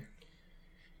Slayer?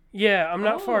 Yeah, I'm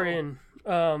not far Oh. in.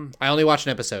 I only watched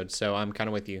an episode, so I'm kind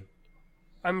of with you.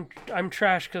 I'm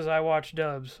trash because I watch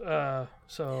dubs.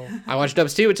 So I watched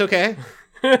dubs too. It's okay.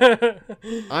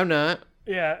 I'm not.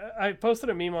 yeah, I posted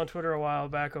a meme on Twitter a while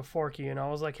back of Forky, and I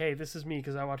was like, "Hey, this is me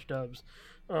because I watch dubs."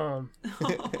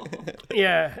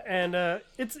 Yeah, and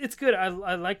it's good. I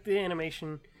like the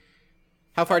animation.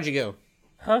 How far did you go?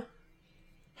 Huh?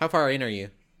 How far in are you?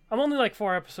 I'm only like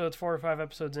 4 or 5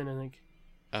 episodes in, I think.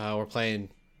 We're playing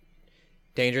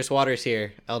Dangerous Waters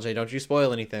here. LJ, don't you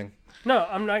spoil anything. No,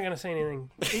 I'm not gonna say anything.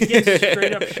 It gets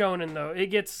straight up shonen though. It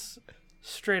gets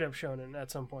straight up shonen at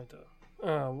some point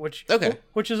though, which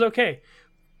is okay.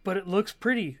 But it looks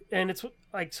pretty, and it's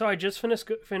like, so I just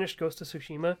finished Ghost of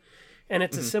Tsushima, and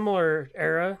it's a similar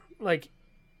era, like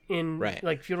in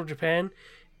like feudal Japan,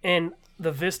 and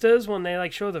the vistas, when they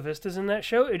like show the vistas in that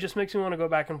show, it just makes me want to go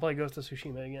back and play Ghost of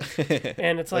Tsushima again.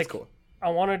 And it's like, cool. I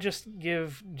want to just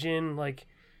give Jin like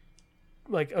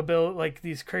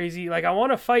these crazy, like, I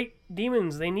want to fight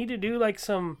demons. They need to do like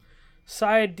some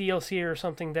side DLC or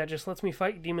something that just lets me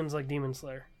fight demons like Demon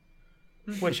Slayer,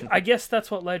 which I guess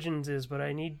that's what Legends is, but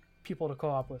I need people to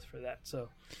co-op with for that. So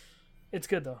it's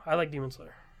good though. I like Demon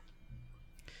Slayer.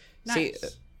 See,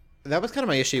 Nice. that was kind of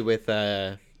my issue with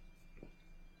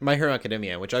My Hero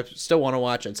Academia, which I still want to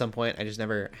watch at some point. I just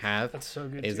never have. That's so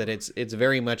good. Is too. that it's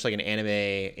very much like an anime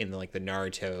in like the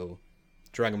Naruto,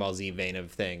 Dragon Ball Z vein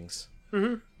of things.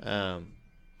 Mm-hmm. And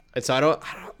so I don't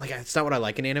like, it's not what I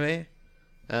like in anime.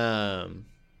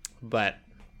 But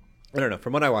I don't know.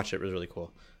 From what I watched, it was really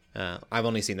cool. I've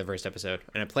only seen the first episode,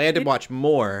 and I planned to watch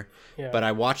more, Yeah. but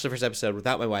I watched the first episode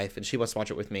without my wife, and she wants to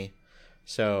watch it with me.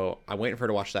 So I'm waiting for her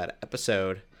to watch that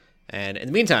episode. And in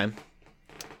the meantime,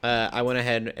 I went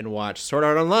ahead and watched Sword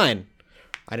Art Online.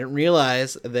 I didn't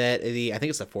realize that I think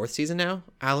it's the 4th season now,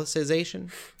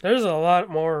 Alicization. There's a lot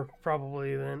more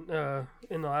probably than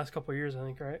in the last couple of years, I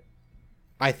think, right?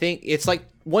 I think it's like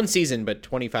one season, but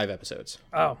 25 episodes.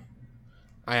 Oh,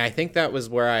 I think that was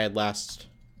where I had last...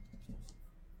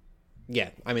 Yeah,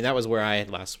 I mean, that was where I had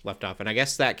last left off. And I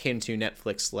guess that came to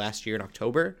Netflix last year in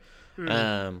October.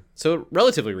 So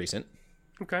relatively recent.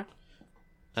 okay.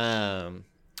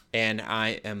 And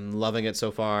I am loving it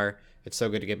so far. It's so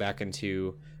good to get back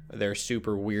into their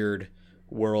super weird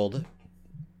world.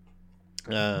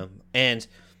 And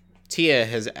Tia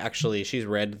has actually, she's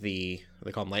read they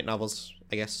call them light novels,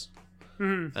 I guess.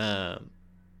 Mm-hmm.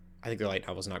 I think they're light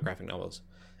novels, not graphic novels.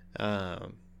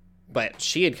 But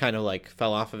she had kind of like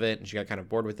fell off of it, and she got kind of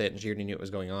bored with it, and she already knew what was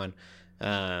going on.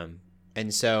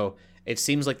 And so it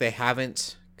seems like they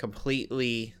haven't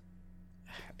completely...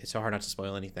 It's so hard not to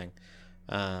spoil anything.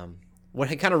 What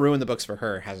had kind of ruined the books for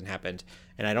her hasn't happened,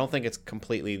 and I don't think it's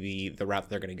completely the route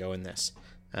they're going to go in this.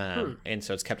 And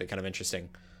so it's kept it kind of interesting.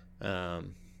 I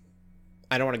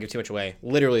don't want to give too much away.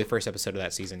 Literally the first episode of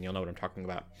that season, you'll know what I'm talking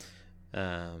about.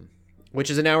 Which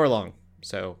is an hour long,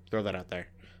 so throw that out there.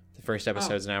 The first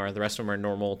episode's an hour. The rest of them are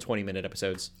normal 20-minute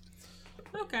episodes.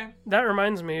 Okay. That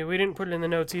reminds me, we didn't put it in the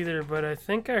notes either, but I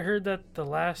think I heard that the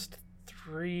last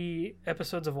 3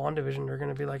 episodes of WandaVision are going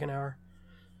to be like an hour.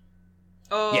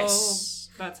 Oh, Yes.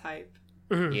 that's hype.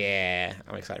 Yeah,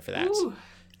 I'm excited for that. Ooh.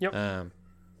 Yep.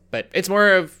 But it's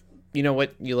more of, you know,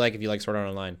 what you like if you like Sword Art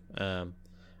Online.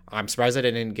 I'm surprised I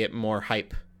didn't get more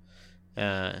hype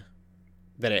that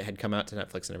it had come out to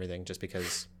Netflix and everything, just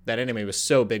because that anime was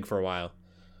so big for a while.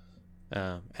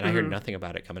 And I heard nothing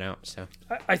about it coming out. So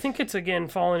I think it's, again,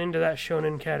 fallen into that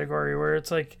shonen category where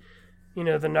it's like, you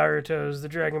know, the Narutos, the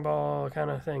Dragon Ball kind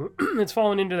of thing. It's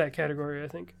fallen into that category, I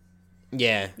think.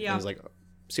 yeah, Yeah. it was like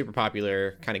super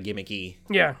popular, kind of gimmicky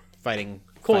Yeah. fighting.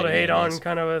 Cool to fighting hate on animes.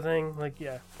 kind of a thing. Like,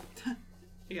 yeah.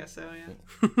 I guess so,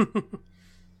 yeah.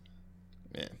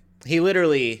 Yeah. He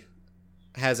literally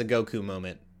has a Goku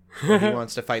moment where he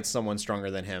wants to fight someone stronger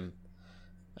than him.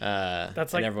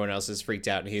 That's and like- everyone else is freaked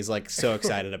out, and he's like so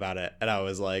excited about it. And I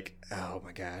was like, oh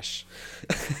my gosh.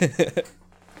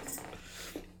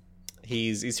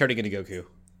 He's turning into Goku.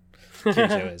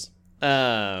 Kirito is.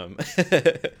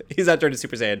 He's not turned to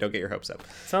Super Saiyan. Don't get your hopes up.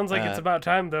 Sounds like it's about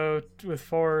time though, with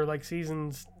 4 like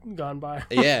seasons gone by.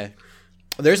 Yeah,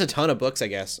 there's a ton of books, I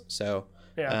guess. So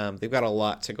Yeah. they've got a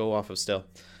lot to go off of still.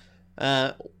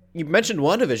 You mentioned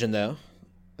WandaVision though,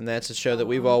 and that's a show that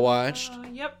we've all watched.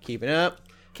 Yep. Keeping up.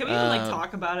 Can we even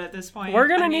talk about it at this point? We're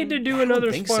gonna I need to mean, do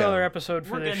another think so. spoiler episode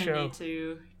for We're this gonna show. need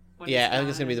to. when Yeah, it's I think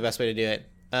it's gonna be the done. best way to do it.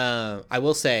 I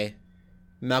will say,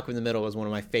 Malcolm in the Middle was one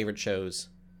of my favorite shows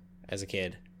as a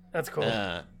kid, That's cool.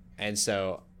 and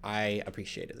so I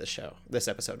appreciated this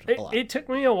episode a lot. It took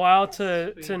me a while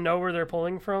to know where they're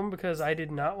pulling from because I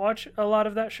did not watch a lot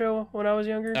of that show when I was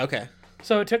younger. Okay.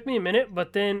 So it took me a minute,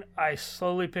 but then I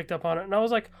slowly picked up on it, and I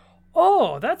was like,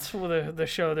 "Oh, that's the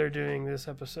show they're doing this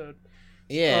episode."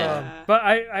 Yeah. But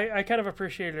I kind of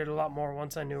appreciated it a lot more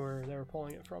once I knew where they were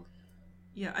pulling it from.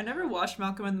 Yeah, I never watched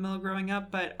Malcolm in the Middle growing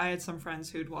up, but I had some friends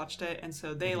who'd watched it, and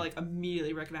so they like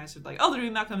immediately recognized it. Like, oh, they're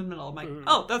doing Malcolm in the Middle. I'm like,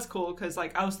 oh, that's cool, because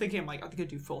like I was thinking, I'm like, are they gonna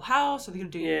do Full House? Are they gonna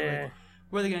do Yeah. like,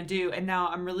 what are they gonna do? And now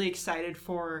I'm really excited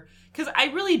for, because I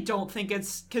really don't think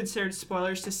it's considered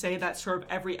spoilers to say that sort of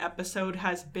every episode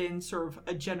has been sort of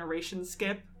a generation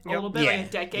skip. A Yep. little bit, Yeah, like a you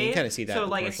decade. kinda see that So in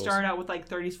like it commercials. started out with like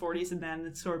 30s, 40s, and then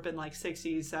it's sort of been like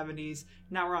 60s, 70s.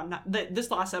 Now we're on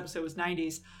this last episode was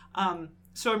 90s.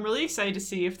 So I'm really excited to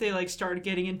see if they like started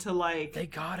getting into like They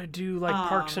gotta do like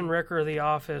Parks and Rec or The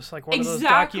Office, like one of those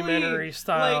exactly documentary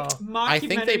style. like I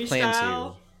think they mockumentary plan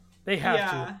style. to. They have Yeah.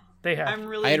 to. They have. I'm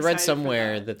really. I had read excited for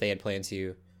somewhere that. that they had planned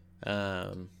to.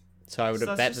 So I would So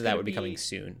have that's bet just that gonna would be be- coming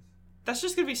soon. That's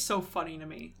just gonna be so funny to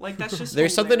me. Like that's just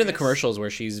There's something in the hilarious. commercials where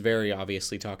she's very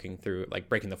obviously talking through, like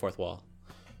breaking the fourth wall.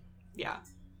 Yeah.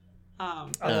 I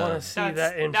want to see That's- that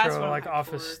that's intro what I'm like hyped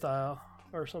Office for. style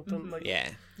or something like. Yeah.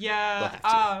 We'll Yeah. have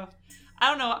to. I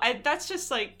don't know. That's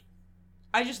just like.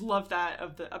 I just love that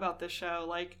about this show.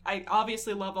 Like, I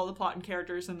obviously love all the plot and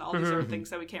characters and all these other things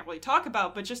that we can't really talk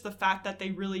about, but just the fact that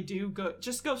they really do go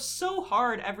so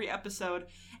hard every episode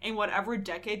in whatever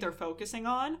decade they're focusing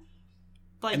on.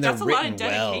 Like, And they're that's a lot of written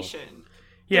well. dedication.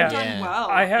 Yeah. They're done Yeah. well.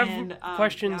 I have and,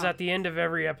 questions yeah. at the end of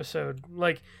every episode.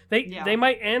 Like Yeah. they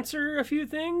might answer a few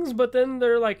things, but then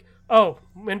they're like, "Oh,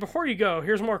 and before you go,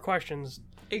 here's more questions."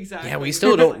 Exactly. Yeah, we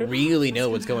still don't really know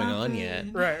what's going on yet.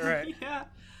 Right, right. Yeah.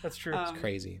 That's true.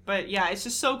 Crazy. But yeah, it's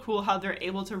just so cool how they're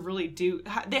able to really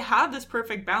they have this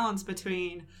perfect balance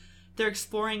between they're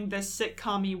exploring this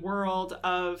sitcom-y world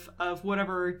of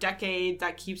whatever decade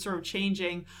that keeps sort of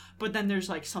changing, but then there's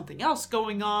like something else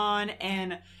going on,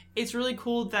 and it's really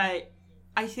cool that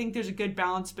I think there's a good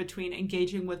balance between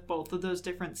engaging with both of those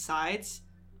different sides.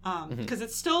 Because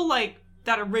it's still like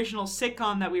that original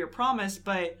sitcom that we were promised,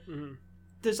 but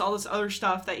there's all this other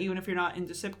stuff that even if you're not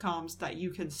into sitcoms that you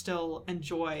can still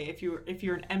enjoy. If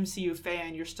you're an MCU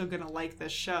fan, you're still gonna like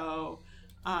this show.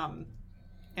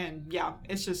 And yeah,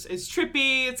 it's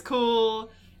trippy, it's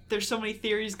cool. There's so many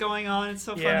theories going on. It's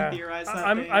so fun to theorize that.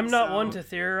 I'm not one to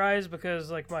theorize because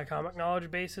like my comic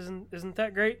knowledge base isn't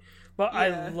that great, but I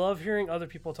Yeah. love hearing other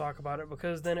people talk about it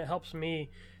because then it helps me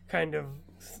kind of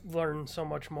learn so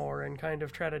much more and kind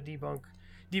of try to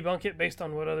debunk it based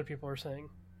on what other people are saying.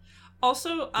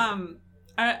 Also,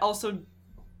 I also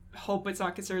hope it's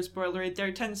not considered spoilery.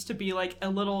 There tends to be like a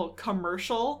little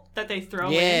commercial that they throw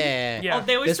in. Yeah. Yeah. Oh,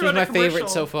 they always This throw was in a my favorite commercial.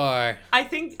 so far.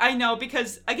 I know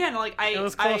because again, like It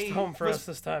was close to home for us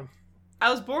this time.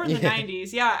 I was born in the Yeah.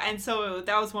 90s, yeah, and so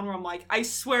that was one where I'm like, I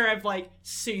swear I've like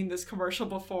seen this commercial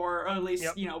before, or at least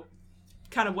Yep.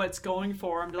 kind of what it's going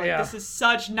for. I'm like, Yeah. this is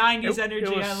such 90s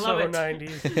energy. It was I love so it.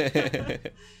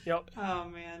 90s. Yep. Oh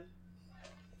man,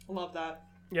 love that.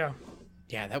 Yeah.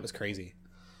 Yeah, that was crazy.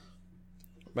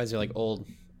 Reminds me of like old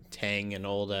Tang and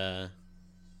old the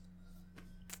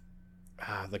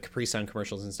Capri Sun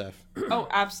commercials and stuff. Oh,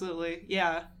 absolutely,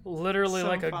 yeah. Literally So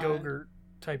like a fun. Go-Gurt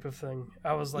type of thing.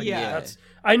 I was like, Yeah. that's.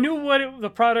 I knew what the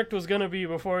product was gonna be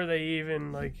before they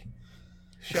even like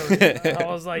showed it. I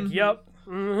was like, yep.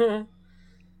 Mm-hmm.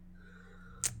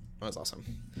 That was awesome.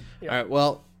 Yeah. All right,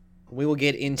 well, we will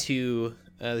get into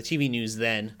the TV news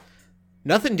then.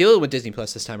 Nothing dealing with Disney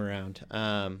Plus this time around.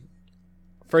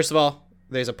 First of all,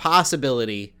 there's a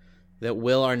possibility that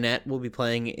Will Arnett will be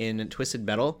playing in Twisted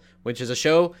Metal, which is a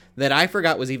show that I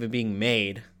forgot was even being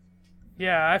made.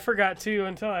 Yeah, I forgot too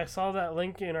until I saw that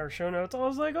link in our show notes. I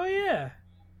was like, oh yeah.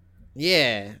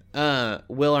 Yeah.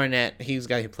 Will Arnett, he's the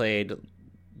guy who played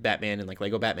Batman in like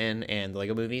Lego Batman and the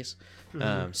Lego movies.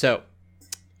 So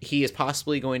he is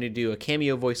possibly going to do a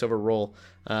cameo voiceover role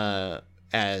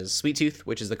as Sweet Tooth,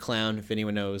 which is the clown. If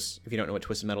anyone knows, if you don't know what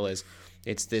Twisted Metal is,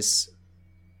 it's this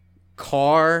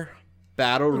car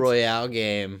battle royale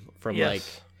game from Yes. like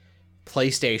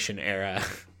PlayStation era.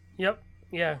 Yep.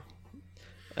 Yeah.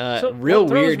 Real what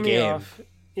throws weird me game. off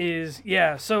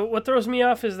so what throws me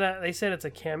off is that they said it's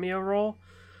a cameo role.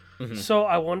 Mm-hmm. So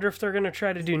I wonder if they're going to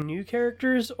try to do new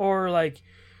characters, or like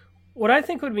what I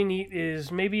think would be neat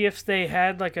is maybe if they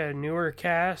had like a newer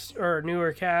cast or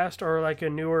like a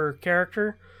newer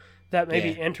character that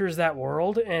maybe enters that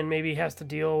world and maybe has to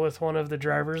deal with one of the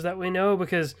drivers that we know,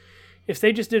 because if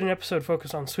they just did an episode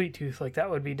focused on Sweet Tooth, like that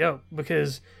would be dope,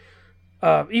 because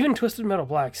even Twisted Metal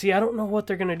Black. See, I don't know what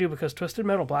they're going to do, because Twisted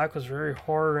Metal Black was very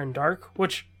horror and dark,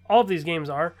 which all of these games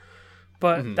are.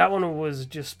 But that one was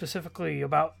just specifically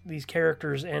about these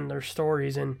characters and their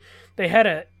stories. And they had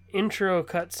an intro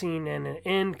cutscene and an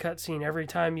end cutscene every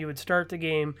time you would start the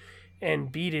game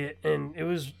and beat it. And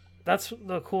that's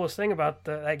the coolest thing about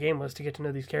that game, was to get to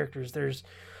know these characters. There's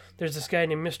this guy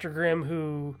named Mr. Grimm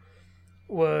who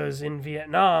was in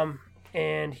Vietnam,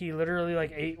 and he literally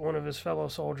like ate one of his fellow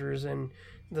soldiers, and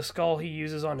the skull he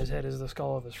uses on his head is the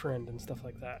skull of his friend and stuff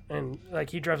like that. And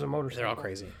like he drives a motorcycle. They're all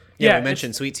crazy. Yeah, we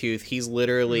mentioned Sweet Tooth. He's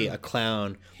literally a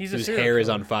clown He's a whose serial hair is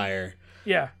killer. on fire.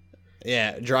 Yeah.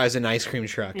 Yeah, drives an ice cream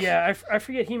truck. Yeah, I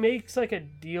forget. He makes like a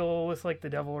deal with like the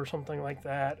devil or something like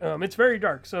that. It's very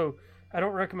dark, so I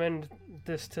don't recommend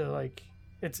this to like.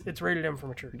 It's rated M for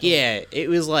mature. Yeah, it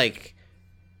was like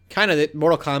kind of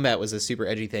Mortal Kombat was a super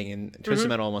edgy thing, and Twisted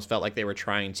Metal almost felt like they were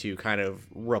trying to kind of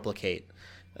replicate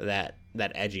that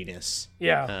edginess.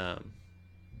 Yeah.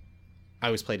 I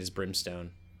always played as Brimstone.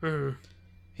 Mhm.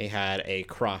 He had a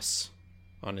cross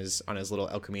on his little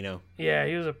El Camino. Yeah,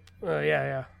 he was a.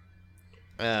 Yeah.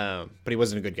 But he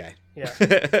wasn't a good guy. Yeah.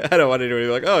 I don't want to do it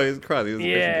like, oh, he's a cross. He was a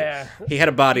Yeah. Christian dude. He had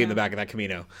a body in the back of that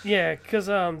Camino. Yeah, because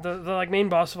the like main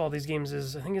boss of all these games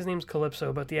is, I think his name's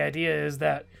Calypso, but the idea is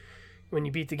that when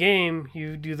you beat the game,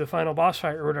 you do the final boss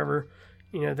fight or whatever.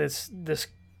 You know, this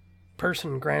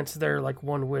person grants their like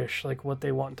one wish, like what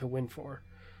they want to win for.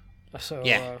 So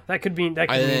Yeah. that could mean then-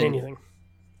 anything.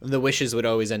 The wishes would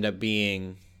always end up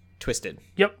being twisted.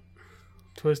 Yep.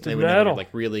 Twisted They would never Metal. like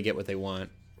really get what they want.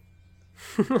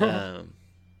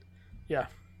 Yeah.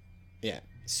 Yeah,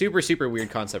 super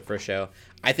weird concept for a show.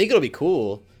 I think it'll be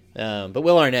cool. But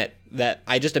Will Arnett, that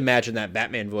I just imagine that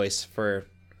Batman voice for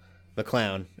the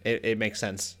clown. It makes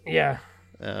sense. Yeah.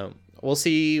 We'll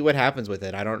see what happens with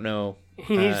it. I don't know.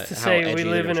 He needs to how say edgy we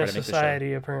they're live gonna in a try to make the show.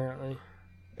 society, apparently.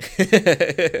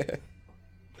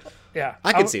 Yeah.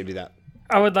 I could see him do that.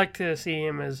 I would like to see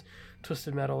him as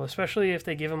Twisted Metal, especially if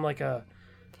they give him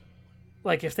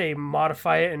if they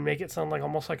modify it and make it sound like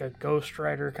almost like a Ghost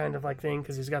Rider kind of like thing,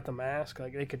 because he's got the mask.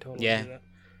 Like they could totally do that.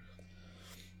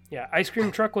 Yeah, ice cream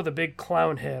truck with a big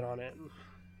clown head on it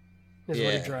is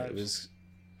what he drives.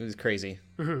 It was crazy.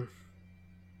 Mm-hmm.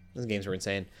 Those games were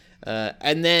insane.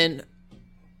 And then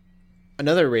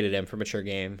another rated M for mature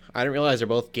game. I didn't realize they're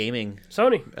both gaming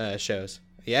Sony. shows.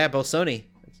 Yeah, both Sony.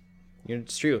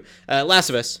 It's true. Last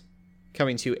of Us,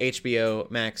 coming to HBO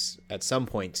Max at some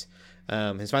point.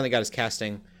 Has finally got his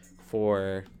casting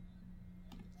for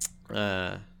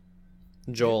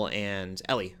Joel and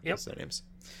Ellie. Yep. That's their names.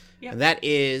 Yep. And that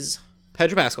is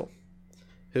Pedro Pascal,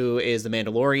 who is the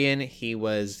Mandalorian. He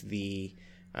was he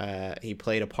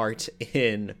played a part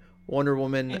in Wonder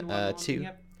Woman, In Wonder Woman, 2,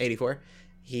 yep. 84.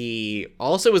 He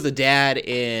also was the dad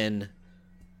in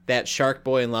that Shark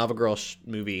Boy and Lava Girl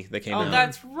movie that came Oh, out.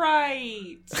 that's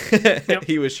right.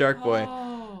 He was Shark Boy.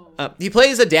 Oh. He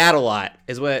plays a dad a lot,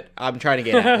 is what I'm trying to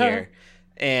get at here.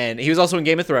 And he was also in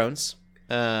Game of Thrones.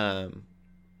 And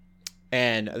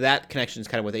that connection is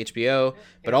kind of with HBO.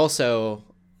 But also,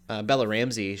 Bella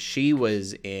Ramsey, she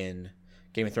was in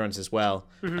Game of Thrones as well.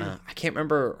 I can't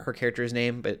remember her character's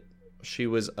name, but she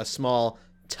was a small,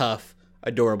 tough,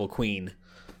 adorable queen.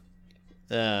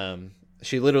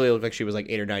 She literally looked like she was like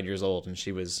 8 or 9 years old, and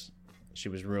she was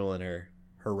ruling her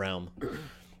realm.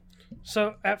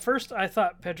 So at first I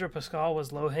thought Pedro Pascal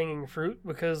was low hanging fruit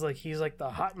because like he's like the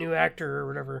hot new actor or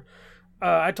whatever.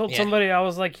 I told somebody, I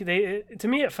was like, to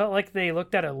me it felt like they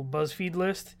looked at a BuzzFeed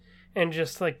list and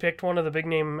just like picked one of the big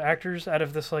name actors out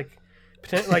of this like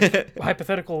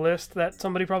hypothetical list that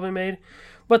somebody probably made.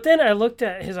 But then I looked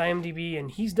at his IMDb and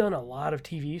he's done a lot of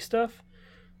TV stuff.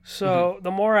 So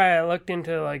the more I looked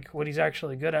into like what he's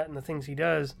actually good at and the things he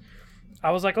does,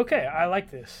 I was like, okay, I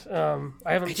like this. I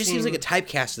haven't. It just seems like a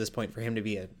typecast at this point for him to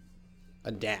be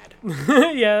a dad.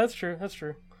 Yeah, that's true. That's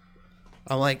true.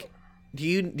 I'm like, do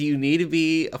you need to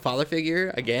be a father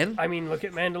figure again? I mean, look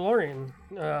at Mandalorian.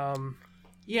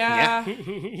 Yeah.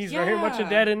 He's very much a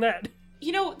dad in that.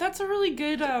 You know, that's a really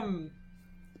good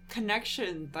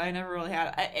connection that I never really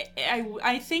had.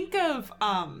 I think of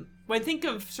when I think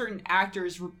of certain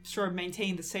actors sort of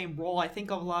maintain the same role, I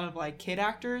think of a lot of like kid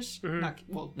actors.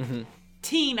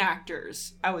 teen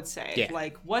actors, I would say. Yeah.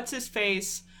 Like, what's his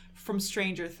face from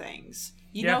Stranger Things?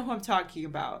 You Yeah. know who I'm talking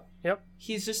about. Yep.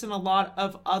 He's just in a lot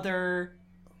of other...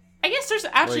 I guess there's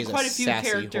Where actually he's quite a few sassy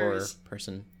characters. horror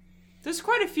person. There's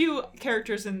quite a few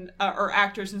characters in or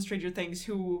actors in Stranger Things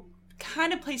who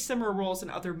kind of play similar roles in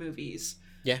other movies.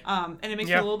 Yeah. And it makes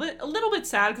Yeah. me a little bit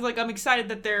sad because like I'm excited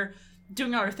that they're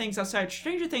doing other things outside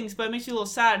Stranger Things, but it makes me a little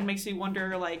sad and makes me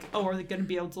wonder like, oh, are they going to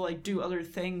be able to like do other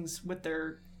things with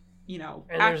their, you know,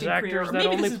 And there's acting career? actors Or that maybe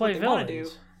only this is what play they want to do.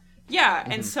 villains. Yeah,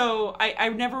 and so I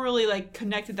never really like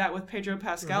connected that with Pedro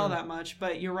Pascal Mm-hmm. that much,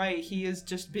 but you're right, he is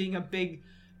just being a big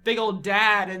old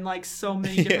dad in like so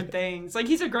many different things. Like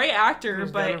he's a great actor,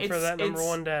 Who's but gunning for that number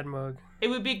one dad mug. it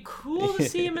would be cool to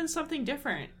see him in something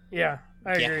different. Yeah,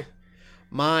 I Yeah. agree.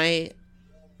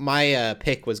 My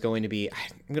pick was going to be,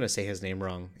 I'm going to say his name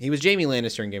wrong. He was Jamie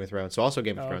Lannister in Game of Thrones, so also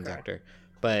Game of Thrones okay. actor.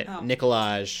 But Oh.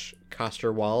 Nikolaj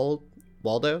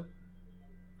Coster-Waldau?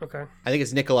 Okay. I think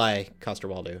it's Nikolai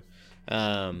Coster-Waldau.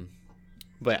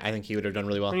 But I think he would have done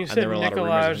really well. When you And said there were a lot of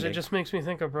rumors of Nikolaj, him it being- just makes me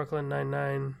think of Brooklyn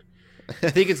Nine-Nine. I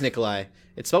think it's Nikolai.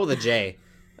 It's spelled with a J.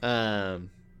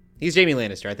 He's Jamie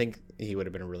Lannister. I think he would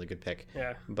have been a really good pick.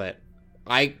 Yeah. But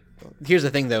here's the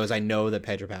thing though, is I know that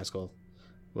Pedro Pascal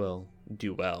will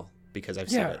do well because I've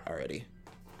seen Yeah. it already.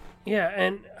 Yeah,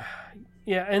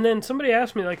 and then somebody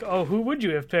asked me like, "Oh, who would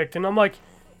you have picked?" And I'm like,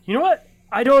 "You know what?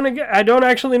 I don't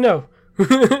actually know."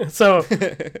 So,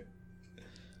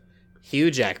 Hugh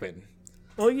Jackman.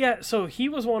 well, yeah. So he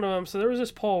was one of them. So there was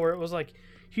this poll where it was like,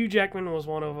 Hugh Jackman was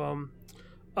one of them.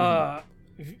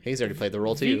 He's already played the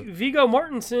role too. Viggo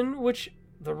Mortensen, which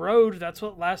The Road, that's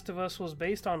what Last of Us was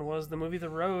based on, was the movie The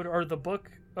Road, or the book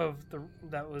of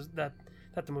that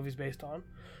the movie's based on.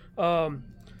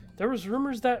 There was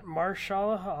rumors that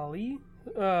Mahershala Ali,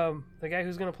 the guy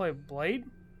who's going to play Blade,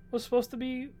 was supposed to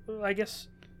be, I guess,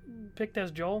 picked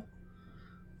as Joel.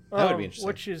 That would be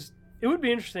interesting. It would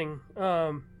be interesting.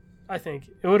 I think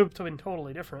it would have been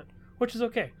totally different, which is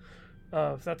okay.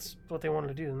 If that's what they wanted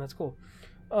to do, then that's cool.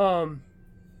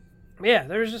 Yeah,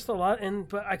 there's just a lot,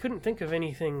 but I couldn't think of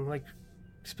anything like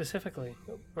specifically.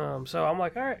 So I'm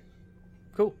like, all right,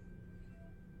 cool.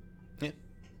 Yeah,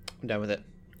 I'm done with it.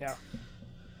 Yeah.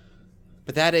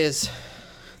 But that's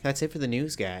it for the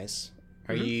news, guys.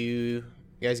 Are Mm-hmm. you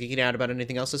guys geeking out about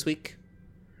anything else this week?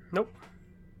 Nope.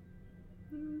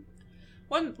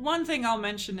 One thing I'll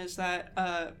mention is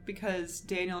that because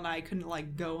Daniel and I couldn't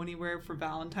like go anywhere for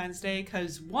Valentine's Day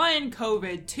because one,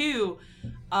 COVID, two,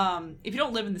 if you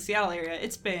don't live in the Seattle area,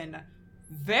 it's been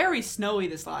very snowy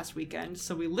this last weekend,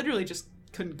 so we literally just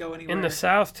couldn't go anywhere. In the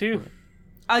South too.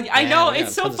 I know, we got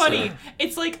it's so tons of funny. snow.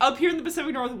 It's like up here in the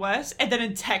Pacific Northwest, and then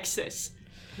in Texas,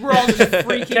 we're all just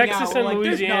freaking Texas out. and We're like,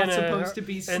 Louisiana, there's not supposed to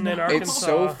be snow. and then It's Arkansas.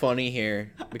 so funny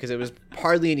here because it was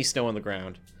hardly any snow on the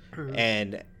ground,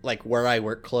 and like where I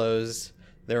work closed,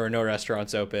 there were no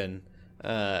restaurants open.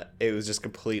 It was just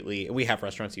completely. We have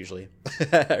restaurants usually.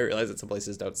 I realize that some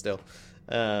places don't still.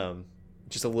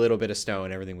 Just a little bit of snow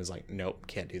and everything was like, nope,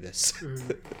 can't do this.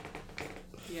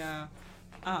 Yeah.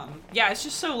 Yeah, it's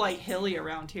just so like hilly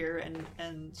around here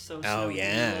and so snow is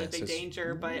yeah, a really it's big just-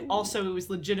 danger, but also it was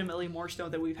legitimately more snow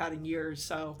than we've had in years,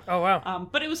 so Oh wow.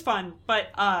 but it was fun. But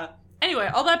anyway,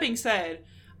 all that being said,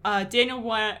 Daniel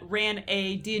ran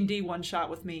a D&D one shot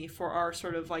with me for our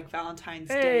sort of like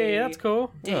Valentine's Hey, Day that's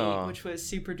cool. date, Aw. which was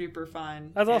super duper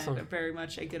fun. That's and awesome. Very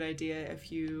much a good idea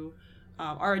if you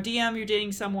are a DM, you're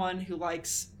dating someone who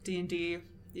likes D&D,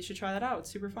 you should try that out. It's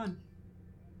super fun.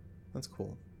 That's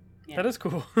cool. That is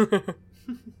cool.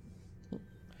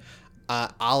 I'll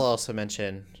also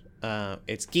mention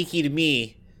it's geeky to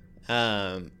me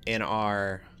in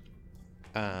our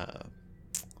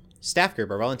staff group,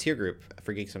 our volunteer group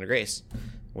for Geeks Under Grace.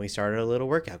 We started a little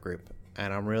workout group,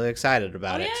 and I'm really excited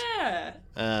about it. Yeah.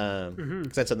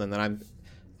 Because that's something that I'm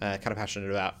kind of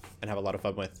passionate about and have a lot of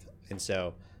fun with. And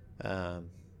so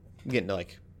getting to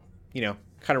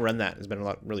kind of run that has been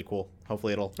really cool.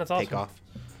 Hopefully it'll That's take awesome. off.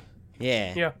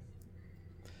 Yeah. Yeah.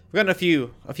 We've gotten a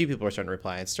few people are starting to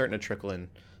reply. It's starting to trickle in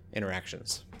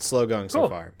interactions. It's slow going so Cool.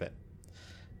 far, but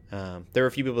there were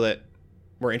a few people that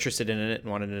were interested in it and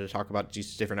wanted to talk about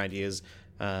just different ideas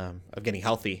of getting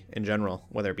healthy in general,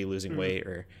 whether it be losing weight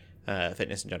or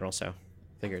fitness in general. So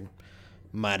figured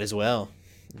might as well.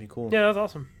 It'd be cool. Yeah, that's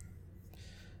awesome.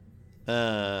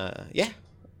 Yeah.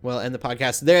 Well, end the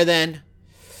podcast there then.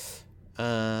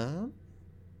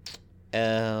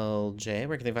 LJ,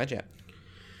 where can they find you at?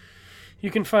 You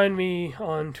can find me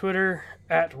on Twitter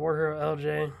at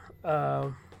WarHeroLJ,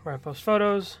 where I post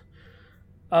photos.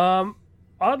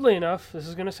 Oddly enough, this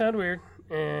is going to sound weird,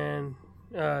 and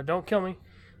don't kill me.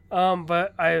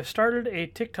 But I have started a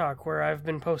TikTok where I've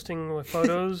been posting with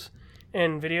photos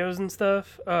and videos and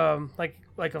stuff, like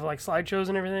slideshows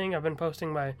and everything. I've been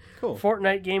posting my Cool.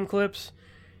 Fortnite game clips.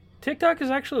 TikTok is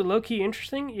actually low-key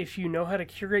interesting if you know how to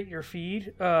curate your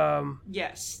feed.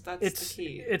 Yes, that's It's the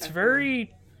key. it's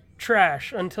very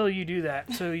trash until you do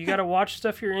that. So you got to watch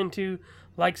stuff you're into,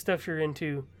 like stuff you're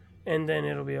into, and then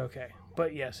it'll be okay.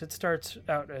 But yes, it starts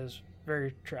out as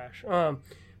very trash. But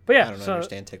yeah, I don't so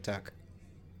understand TikTok.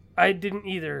 I didn't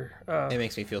either. It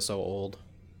makes me feel so old.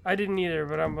 I didn't either,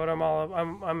 but I'm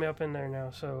up in there now.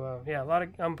 So yeah,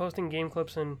 I'm posting game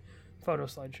clips and photo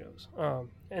slideshows.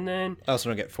 And then I also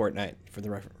don't get Fortnite for the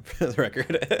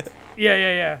record.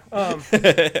 yeah.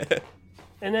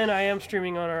 And then I am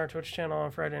streaming on our Twitch channel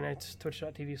on Friday nights,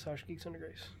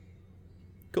 twitch.tv/geeksundergrace.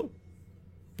 Cool.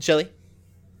 Shelly?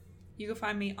 You can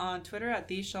find me on Twitter at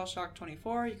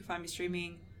TheShellShock24. You can find me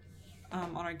streaming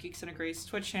on our Geeks Under Grace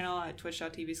Twitch channel at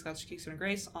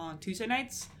twitch.tv/geeksundergrace on Tuesday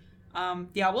nights.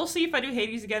 Yeah, we'll see if I do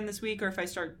Hades again this week or if I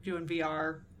start doing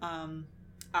VR.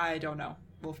 I don't know.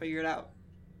 We'll figure it out.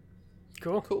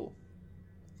 Cool.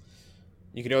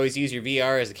 You can always use your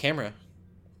VR as a camera.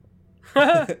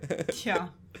 Yeah.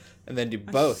 And then do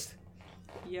both.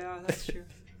 Yeah, that's true.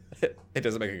 It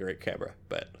doesn't make a great camera,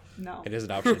 but No. it is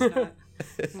an option.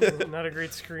 It's not. Not a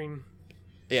great screen.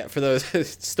 Yeah, for those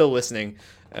still listening,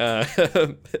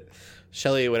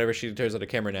 Shelly, whenever she turns on a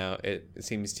camera now, it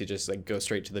seems to just like go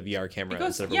straight to the VR camera It goes,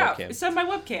 instead of a yeah, webcam. instead of my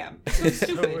webcam. It's so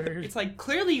stupid. weird. It's like,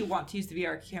 clearly you want to use the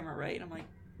VR camera, right? And I'm like,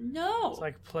 no. It's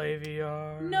like Play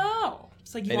VR. No.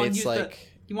 It's like you And want to it's use like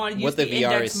you want to use what the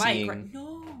VR index is mic, seeing- right?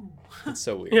 No. It's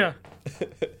so weird. Yeah.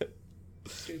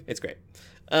 It's great.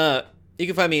 You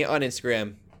can find me on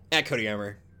Instagram at Cody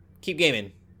Armour. Keep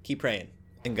gaming, keep praying,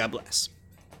 and God bless.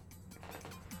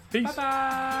 Peace.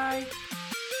 Bye-bye.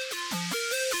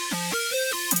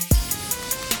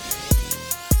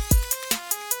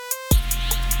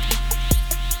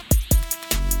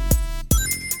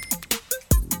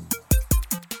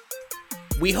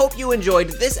 We hope you enjoyed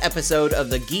this episode of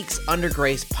the Geeks Under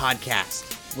Grace podcast.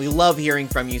 We love hearing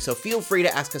from you, so feel free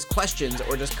to ask us questions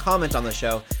or just comment on the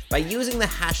show by using the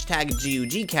hashtag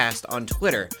GUGcast on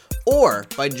Twitter or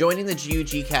by joining the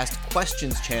GUGcast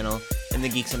questions channel in the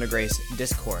Geeks Under Grace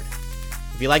Discord.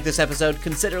 If you like this episode,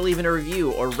 consider leaving a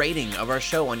review or rating of our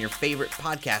show on your favorite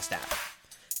podcast app.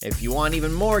 If you want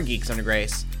even more Geeks Under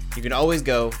Grace, you can always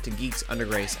go to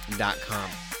geeksundergrace.com.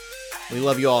 We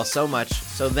love you all so much,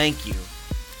 so thank you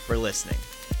for listening.